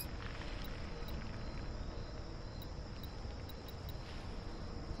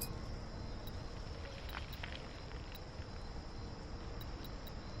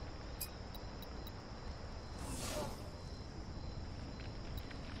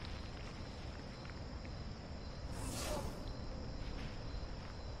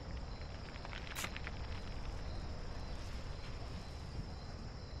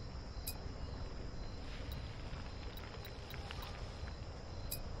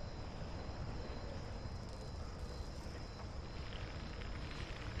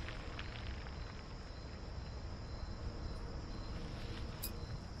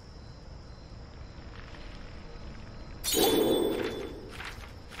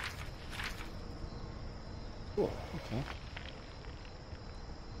 Cool, okay.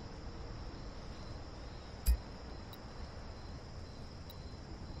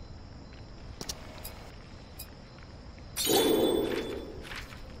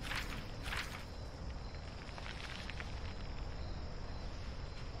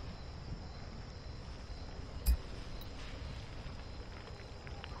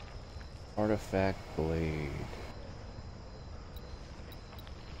 Artifact blade.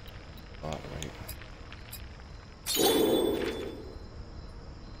 Oh, right.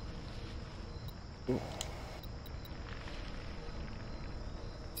 Ooh.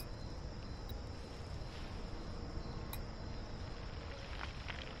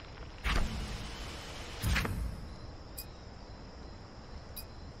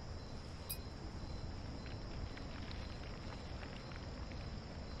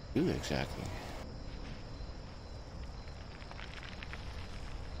 do exactly?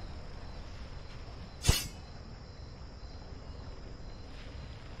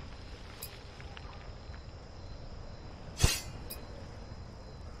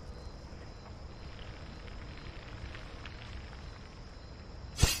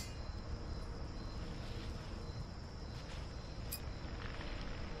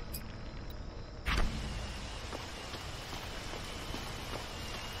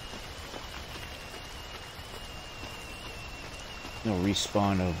 No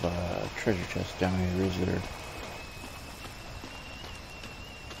respawn of treasure chest down here, is there?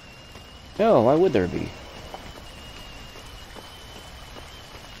 No, why would there be?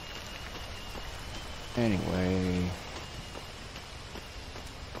 Anyway...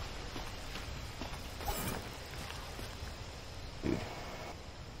 Dude.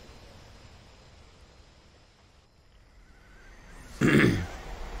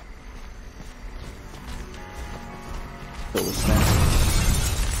 What was that?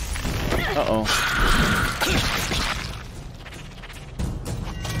 Uh-oh.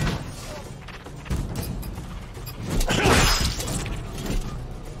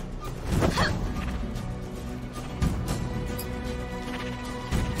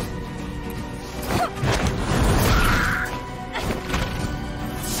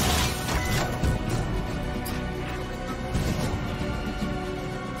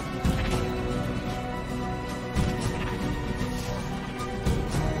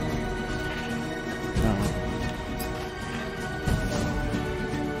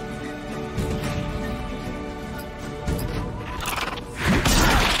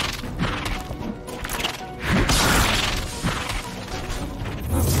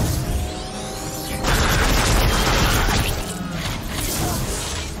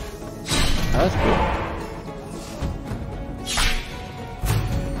 That's cool.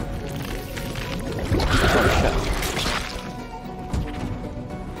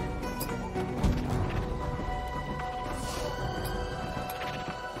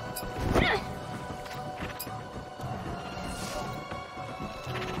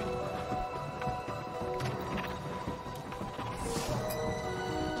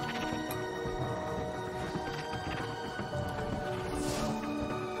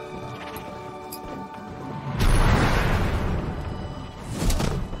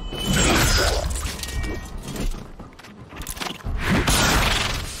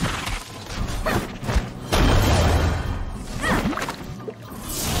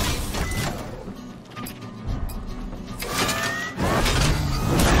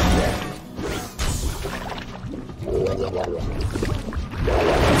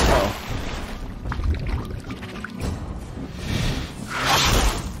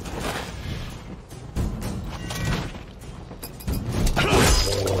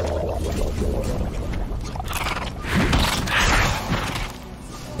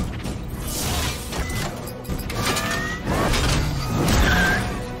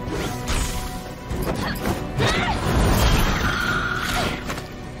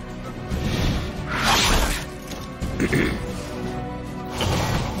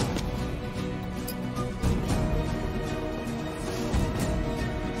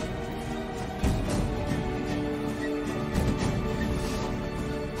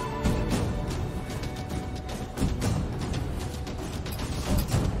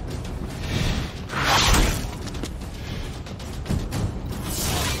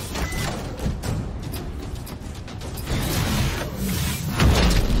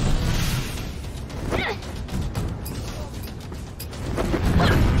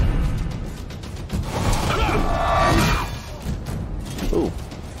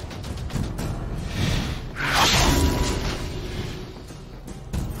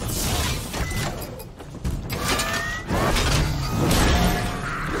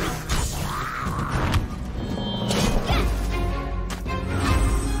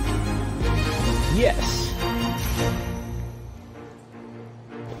 Yes!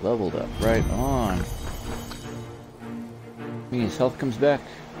 Leveled up, right on. Meaning his health comes back.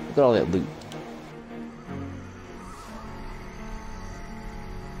 Look at all that loot.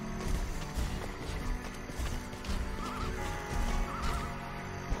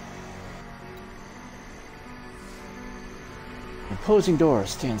 An imposing door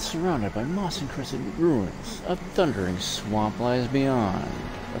stands surrounded by moss-encrusted ruins. A thundering swamp lies beyond.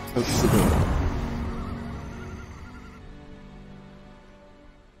 Approach the door.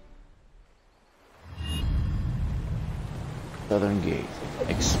 Southern Gate,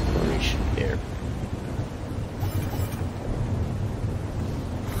 exploration area.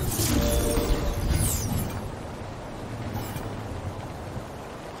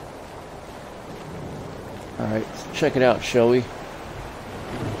 Alright, let's check it out, shall we?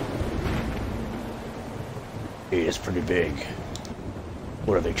 It is pretty big.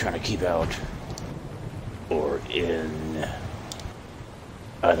 What are they trying to keep out? Or in?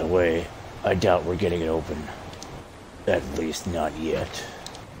 Either way, I doubt we're getting it open. At least not yet.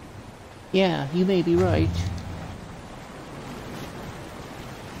 Yeah, you may be right.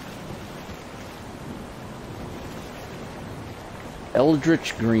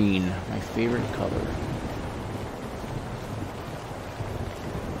 Eldritch green, my favorite color.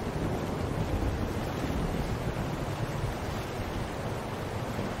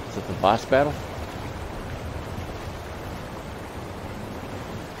 Is it the boss battle?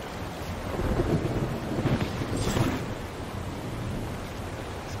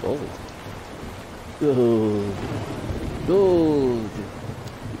 It's gold. Gold. Gold.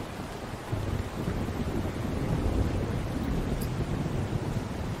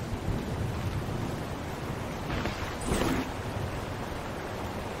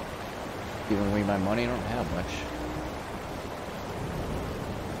 Giving away my money, I don't have much.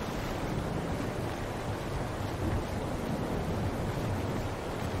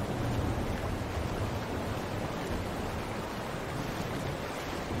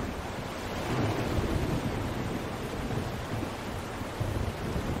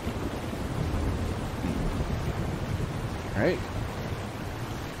 Alright.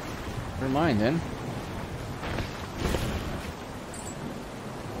 Never mind then.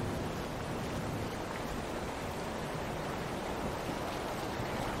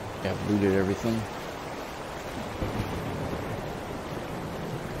 I've looted everything.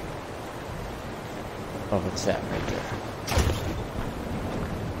 Oh, what's that right there?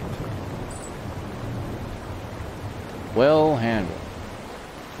 Well handled.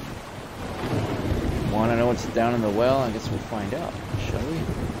 Want to know what's down in the well? I guess we'll find out, shall we?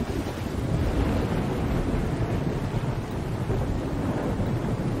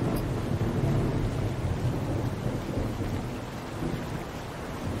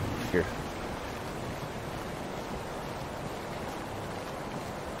 Here.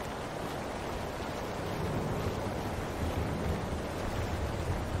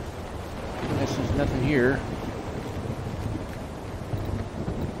 I guess there's nothing here.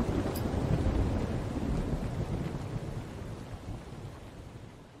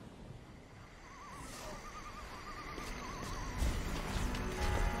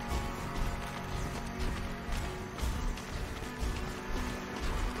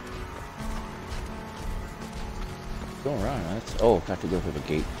 Go around. Oh, got to go through the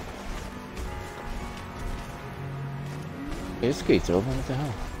gate. Hey, this gate's open. What the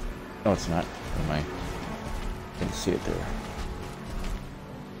hell? No, it's not. Never mind. Didn't see it there.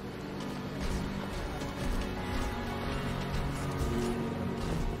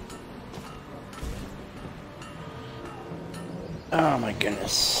 Oh my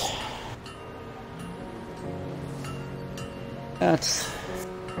goodness. That's...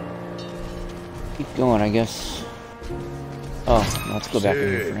 Keep going, I guess. Oh, let's go back in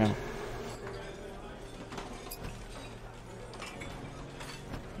here for now.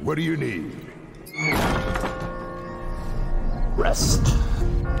 What do you need? Rest.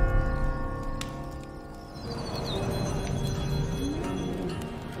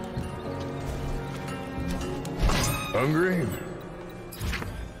 Hungry?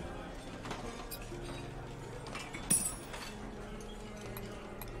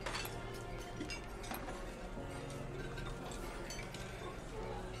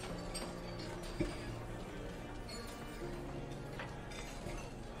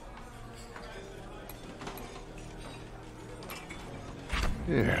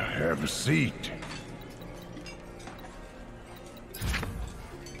 Yeah, have a seat.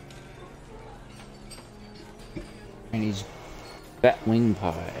 Chinese bat wing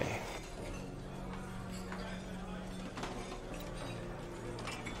pie.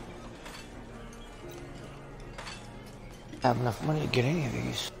 Have enough money to get any of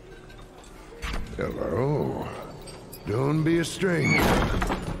these. Hello. Don't be a stranger.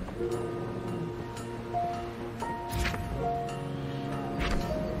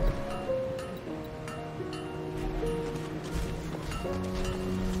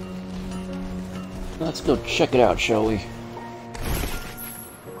 Let's go check it out, shall we?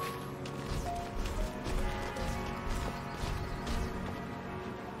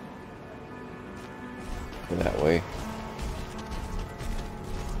 Go that way.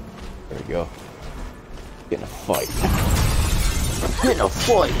 There we go. Get in a fight. Get in a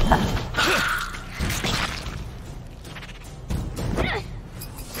fight!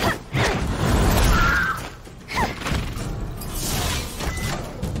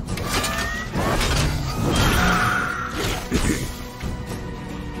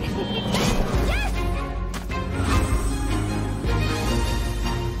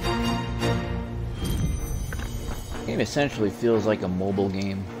 essentially feels like a mobile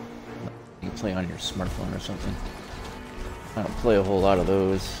game. You play on your smartphone or something. I don't play a whole lot of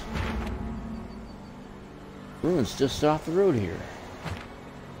those. Ruins just off the road here.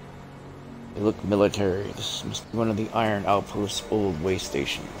 They look military. This must be one of the Iron Outpost's old way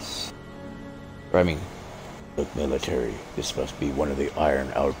stations. Or, I mean, look military. This must be one of the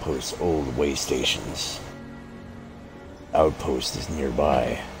Iron Outpost's old way stations. Outpost is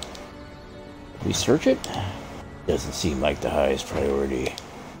nearby. We search it? Doesn't seem like the highest priority.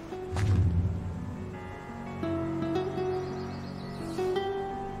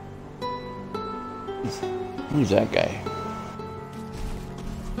 Who's that guy?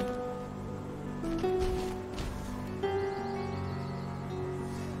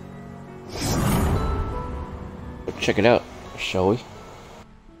 Check it out, shall we?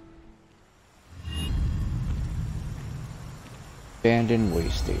 Abandoned way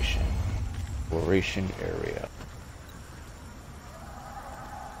station. Exploration area.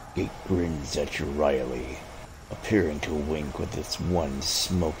 Gate grins at you wryly, appearing to wink with its one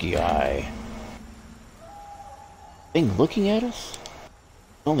smoky eye. Thing looking at us?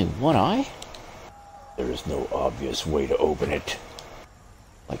 Only one eye? There is no obvious way to open it.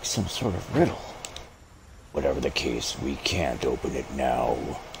 Like some sort of riddle. Whatever the case, we can't open it now.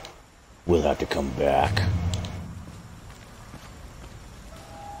 We'll have to come back.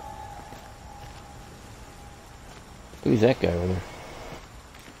 Who's that guy over there?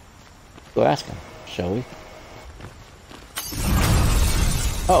 Go ask him, shall we?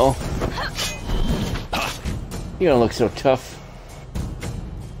 Uh-oh. You don't look so tough.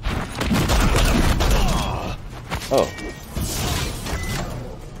 Oh.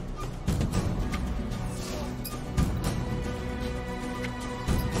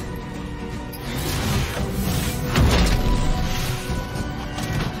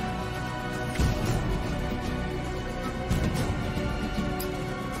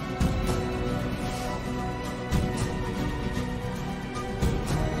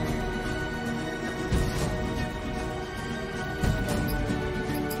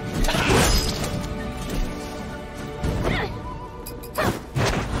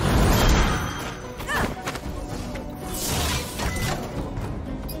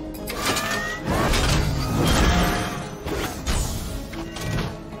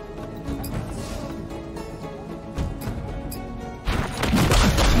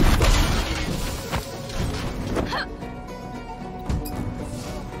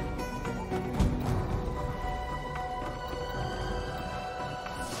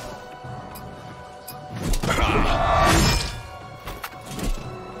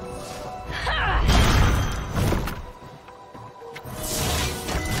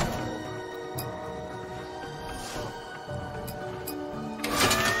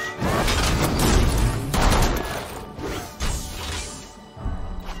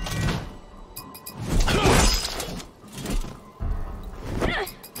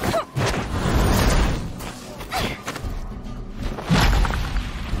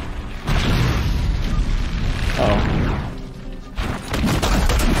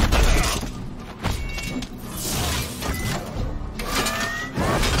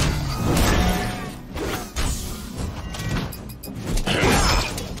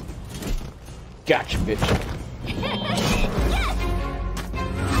 Gotcha, bitch.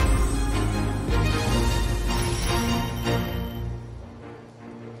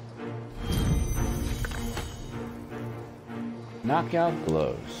 Knockout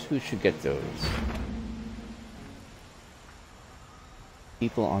gloves. Who should get those?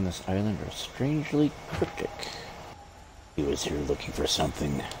 People on this island are strangely cryptic. He was here looking for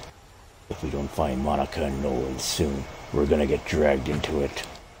something. If we don't find Monica and Nolan soon, we're gonna get dragged into it.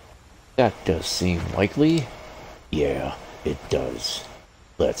 That does seem likely. Yeah, it does.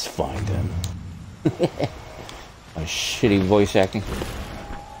 Let's find them. A shitty voice acting.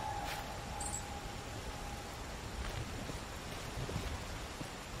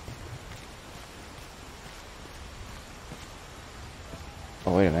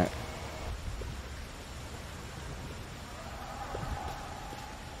 Oh, wait a minute.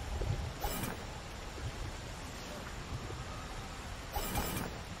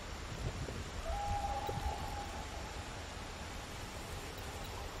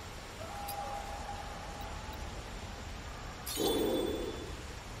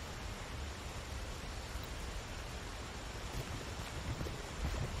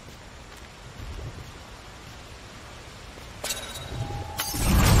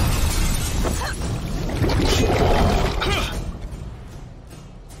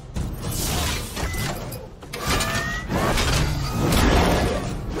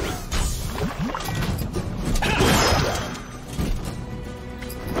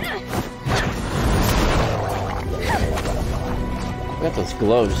 I got those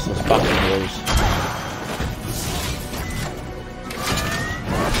gloves, those boxing gloves.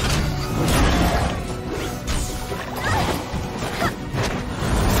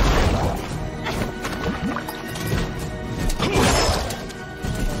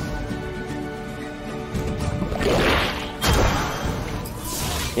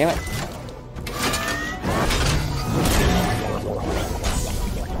 Damn it.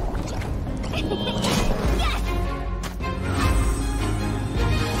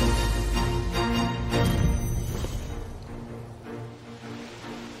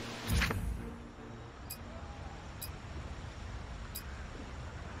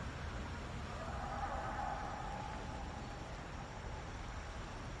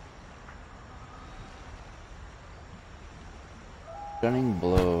 Stunning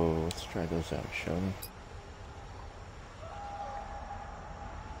blow. Let's try those out, shall we?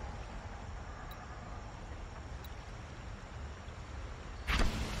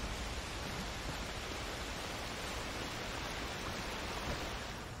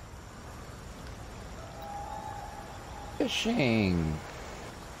 Fishing.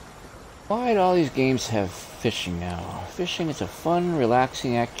 Why do all these games have fishing now? Fishing is a fun,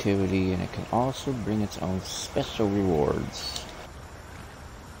 relaxing activity, and it can also bring its own special rewards.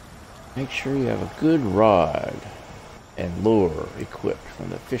 Make sure you have a good rod and lure equipped from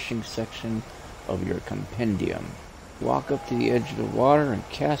the fishing section of your compendium. Walk up to the edge of the water and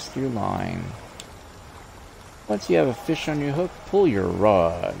cast your line. Once you have a fish on your hook, pull your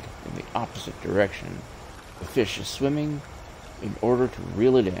rod in the opposite direction. The fish is swimming in order to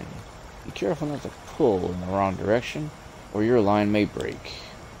reel it in. Be careful not to pull in the wrong direction, or your line may break.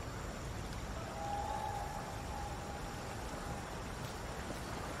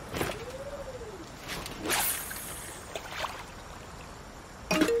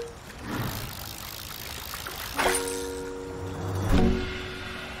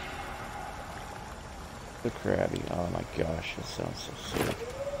 The crabby. Oh my gosh, that sounds so sick.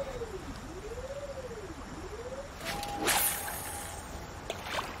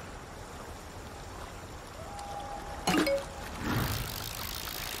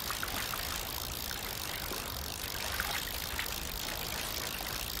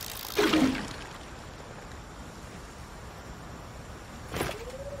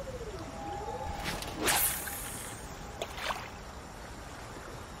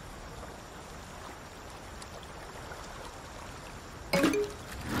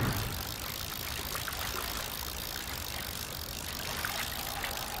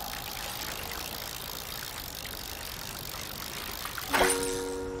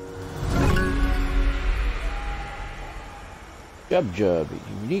 Jub,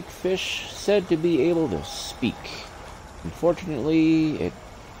 a unique fish said to be able to speak. Unfortunately, it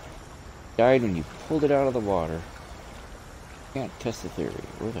died when you pulled it out of the water. Can't test the theory.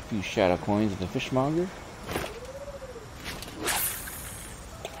 Worth a few shadow coins at the fishmonger.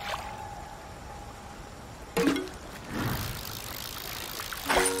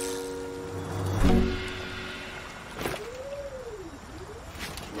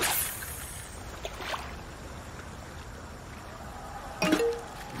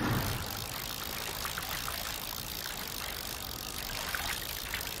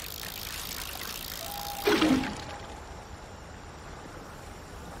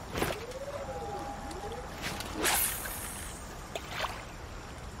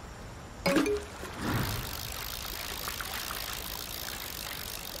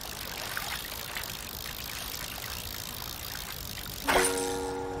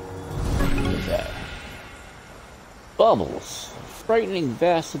 Bubbles, a frightening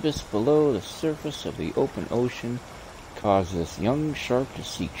vast abyss below the surface of the open ocean, caused this young shark to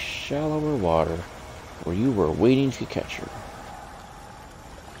seek shallower water where you were waiting to catch her.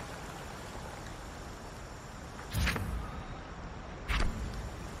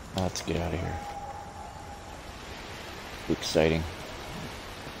 Let's get out of here. Too exciting.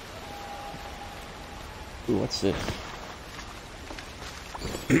 Ooh, what's this?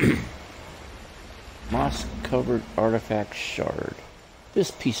 Moss-covered artifact shard.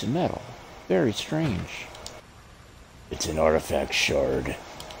 This piece of metal. Very strange. It's an artifact shard.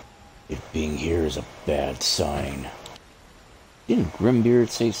 It being here is a bad sign. Didn't Grimbeard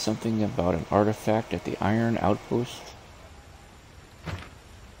say something about an artifact at the Iron Outpost?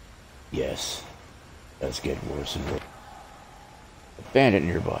 Yes. Does get worse and worse. A bandit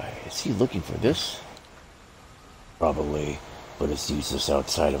nearby. Is he looking for this? Probably, but it's useless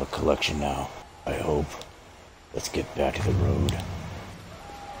outside of a collection now. I hope. Let's get back to the road.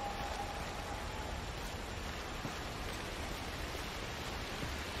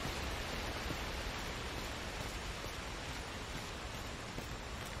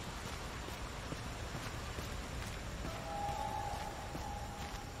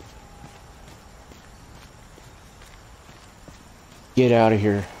 get out of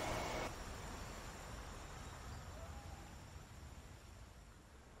here.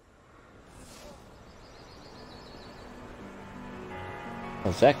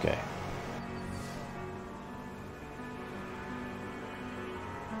 What's that guy?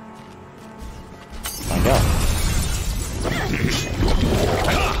 Find out.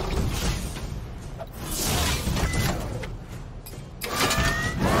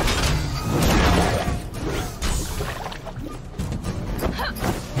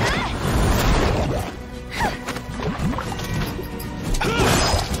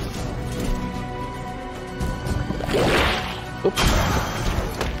 Oops.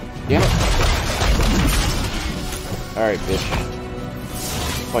 Damn it. Alright, bitch.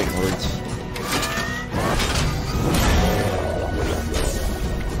 Fighting words.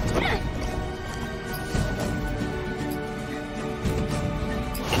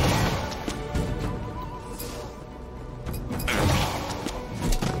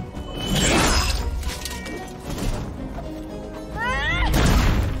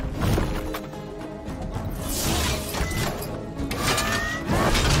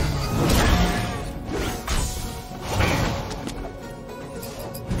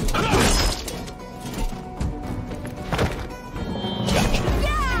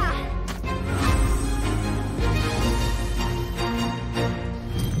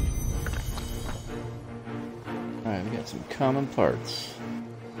 Alright, we got some common parts.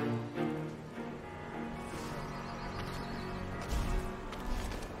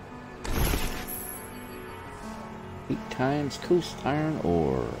 Eight times coast iron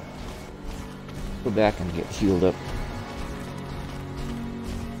ore. Go back and get healed up.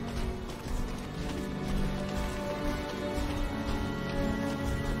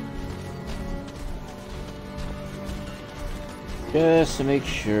 Just to make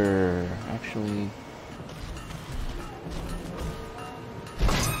sure. Actually,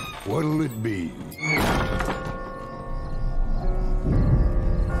 What'll it be?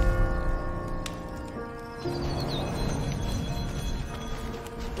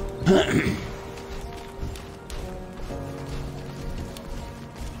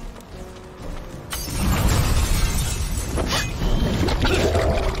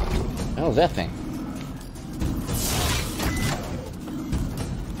 how's that thing?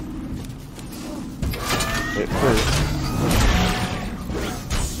 It hurts.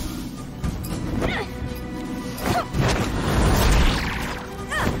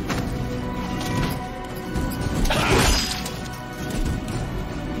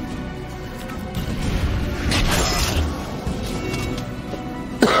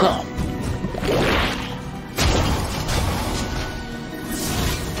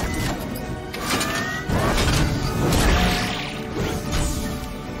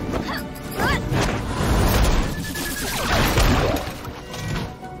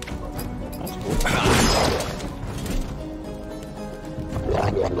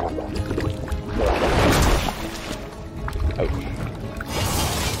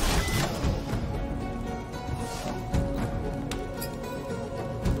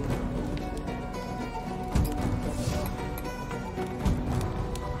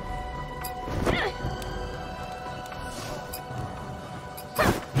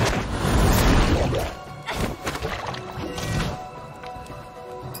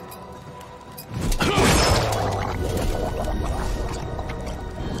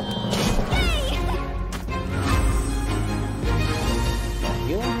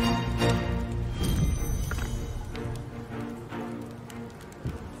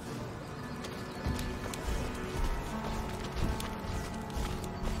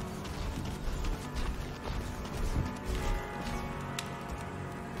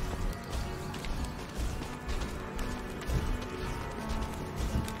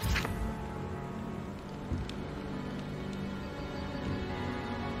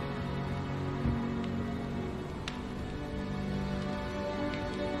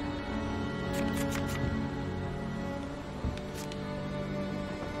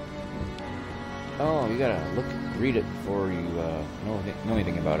 Oh, you gotta read it before you know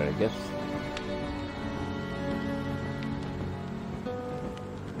anything about it, I guess.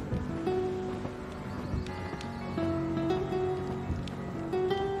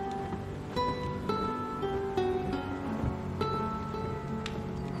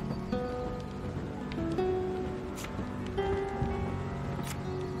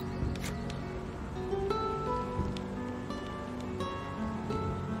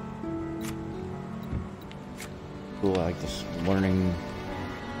 Cool, I like just learning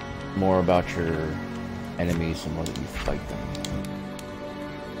more about your enemies the more that you fight them.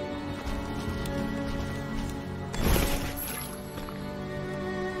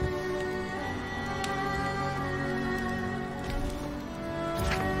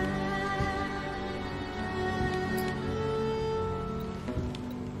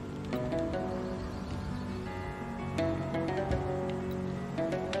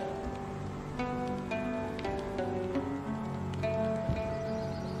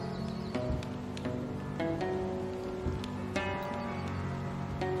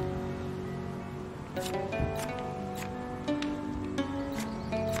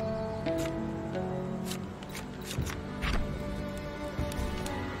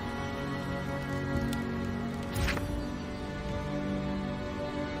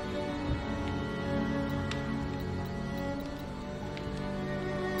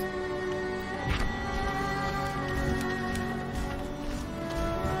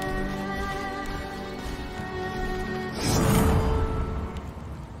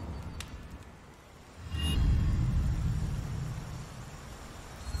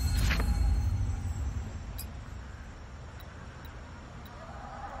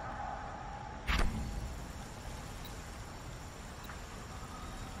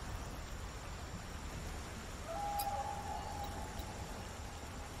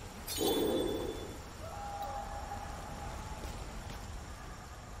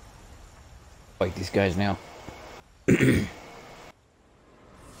 Fight these guys now.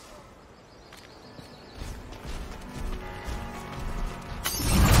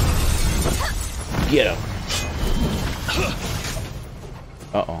 Get him.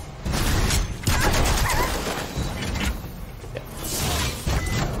 Uh-oh.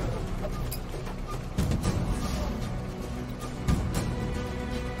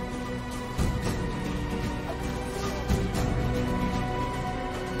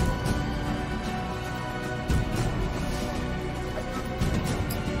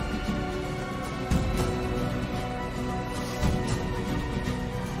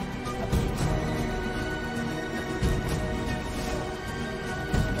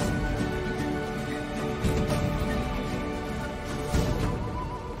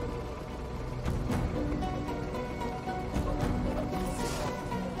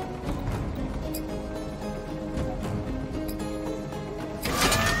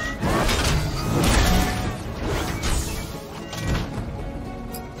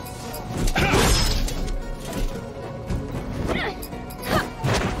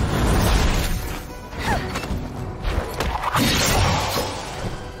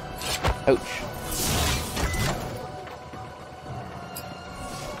 Ouch.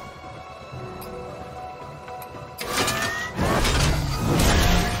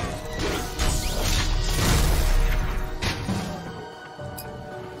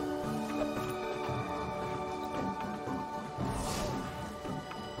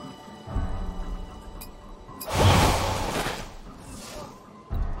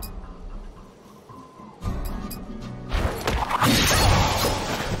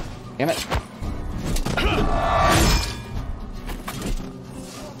 Damn it.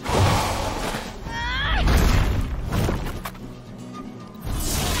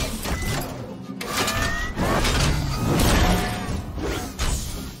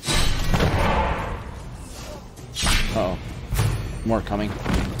 Uh-oh. More coming.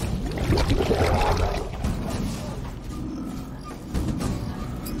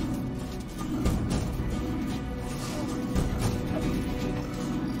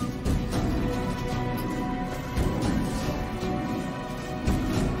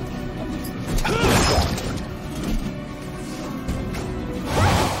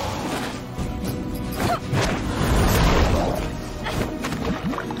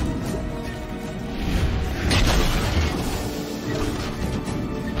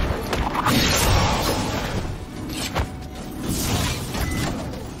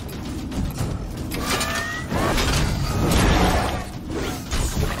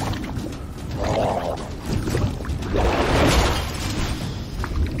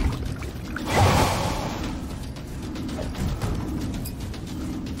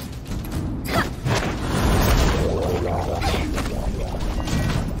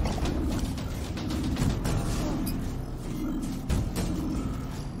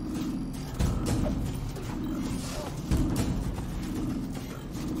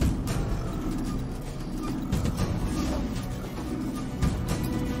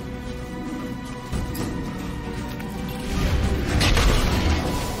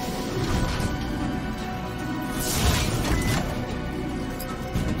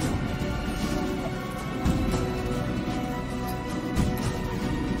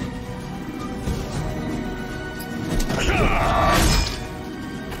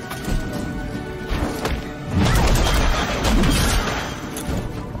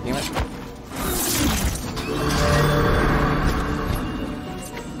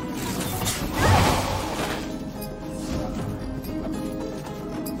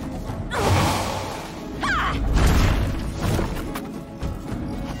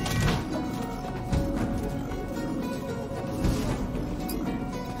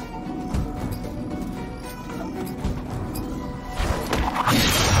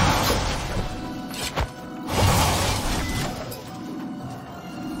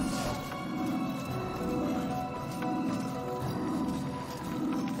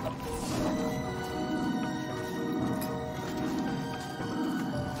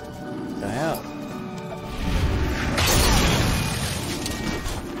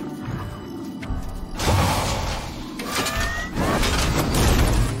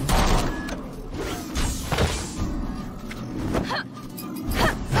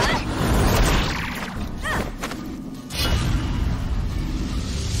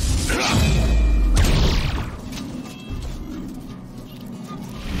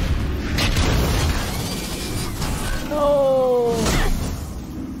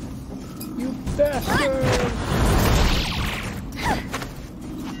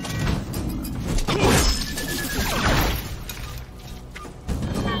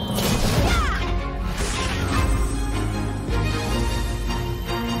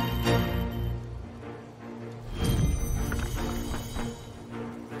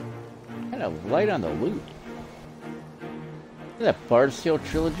 kind of light on the loot. That Bard's Tale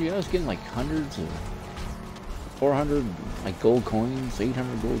trilogy, I was getting like hundreds of 400 like gold coins,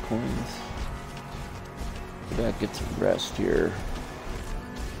 800 gold coins. Back, get some rest here.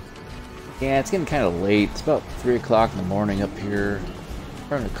 Yeah, it's getting kind of late. It's about 3 o'clock in the morning up here. I'm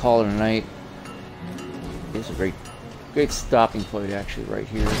trying to call it a night. It's a great stopping point actually right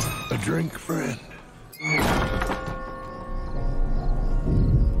here. A drink, friend.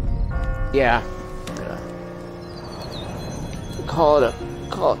 Yeah. Call it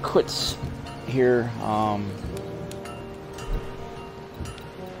quits here.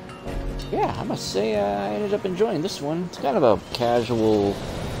 Yeah, I must say I ended up enjoying this one. It's kind of a casual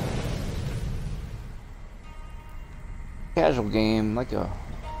game, like a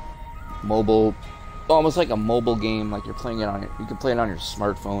mobile, almost like a mobile game, like you're playing it on. You can play it on your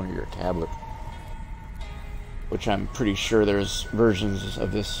smartphone or your tablet, which I'm pretty sure there's versions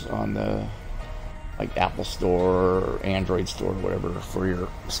of this on the like Apple Store or Android Store or whatever for your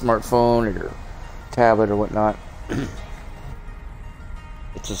smartphone or your tablet or whatnot. It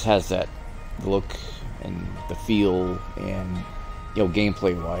just has that look and the feel, and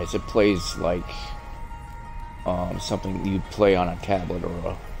gameplay wise it plays like something you'd play on a tablet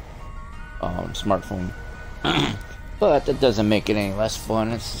or a smartphone. But that doesn't make it any less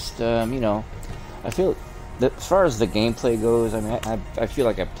fun. It's just I feel that as far as the gameplay goes, I mean I feel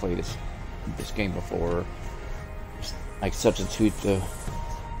like I've played this game before. Just, like, substitute the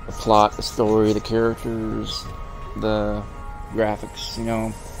plot, the story, the characters, the graphics,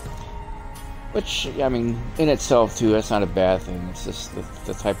 which, I mean, in itself too, that's not a bad thing. It's just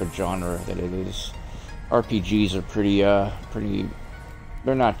the type of genre that it is. RPGs are pretty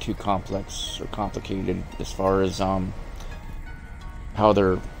they're not too complex or complicated as far as how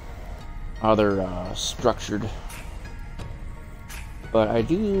they're structured. But I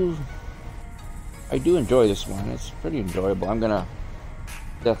do enjoy this one. It's pretty enjoyable. I'm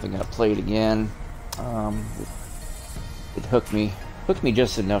definitely gonna play it again. It hooked me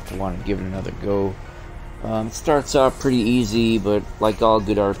just enough to want to give it another go. It starts out pretty easy, but like all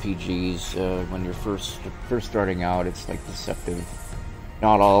good RPGs, when you're first starting out, it's like deceptive.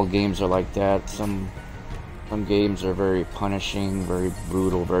 Not all games are like that. Some games are very punishing, very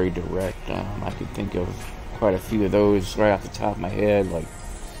brutal, very direct. I could think of quite a few of those right off the top of my head, like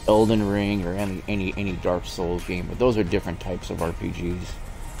Elden Ring or any Dark Souls game. But those are different types of RPGs.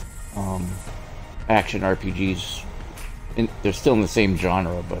 Action RPGs. They're still in the same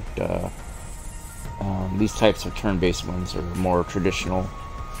genre, but these types of turn-based ones are more traditional.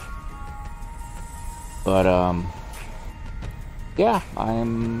 But yeah,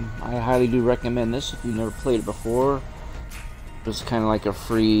 I highly do recommend this if you've never played it before. It's kind of like a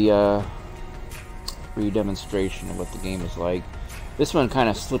free demonstration of what the game is like. This one kind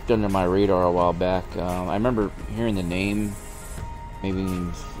of slipped under my radar a while back. I remember hearing the name, maybe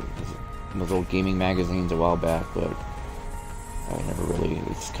in those old gaming magazines a while back, but I never really.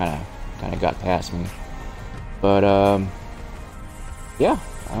 It's kind of got past me. But yeah,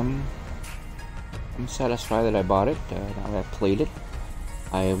 I'm satisfied that I bought it. Now that I've played it,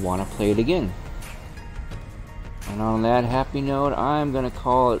 I want to play it again. And on that happy note, I'm gonna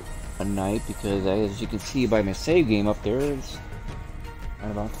call it a night, because as you can see by my save game up there, it's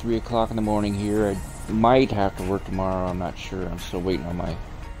at about 3 o'clock in the morning here. I might have to work tomorrow. I'm not sure. I'm still waiting on my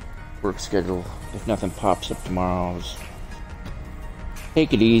work schedule. If nothing pops up tomorrow, I'll just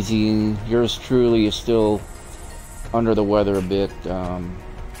take it easy. Yours truly is still under the weather a bit.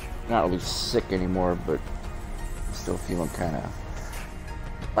 Not really sick anymore, but I'm still feeling kind of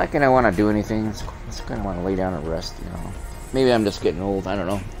like I want to do anything. I just kind of want to lay down and rest, Maybe I'm just getting old. I don't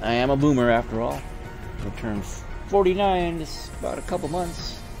know. I am a boomer after all. I'll turn 49 in about a couple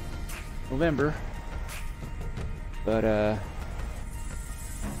months. November. But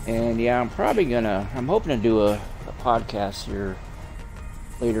and yeah, I'm hoping to do a podcast here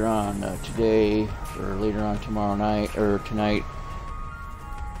later on today, or later on tomorrow night, or tonight.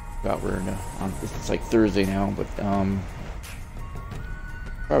 It's like Thursday now, but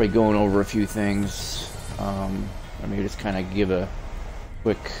probably going over a few things. I may just kind of give a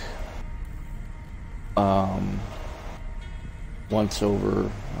quick once over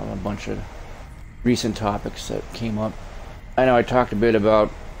a bunch of recent topics that came up. I know I talked a bit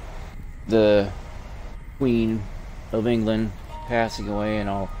about the Queen of England passing away and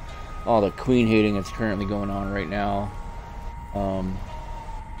all the Queen hating that's currently going on right now.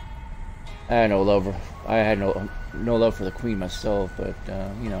 I had no love for the Queen myself, but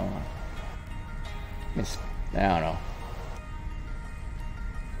I don't know.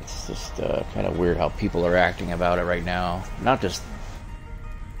 It's just kind of weird how people are acting about it right now. Not just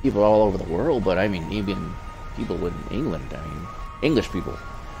people all over the world, but I mean, even people in England. I mean, English people,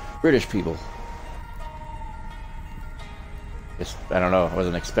 British people. Just, I don't know. I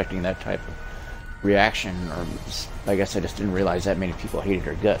wasn't expecting that type of reaction, or just, I guess I just didn't realize that many people hated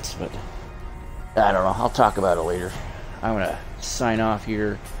her guts. But I don't know. I'll talk about it later. I'm gonna sign off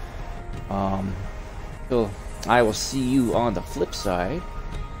here. So I will see you on the flip side.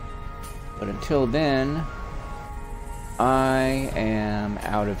 But until then, I am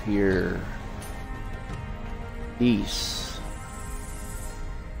out of here. Peace.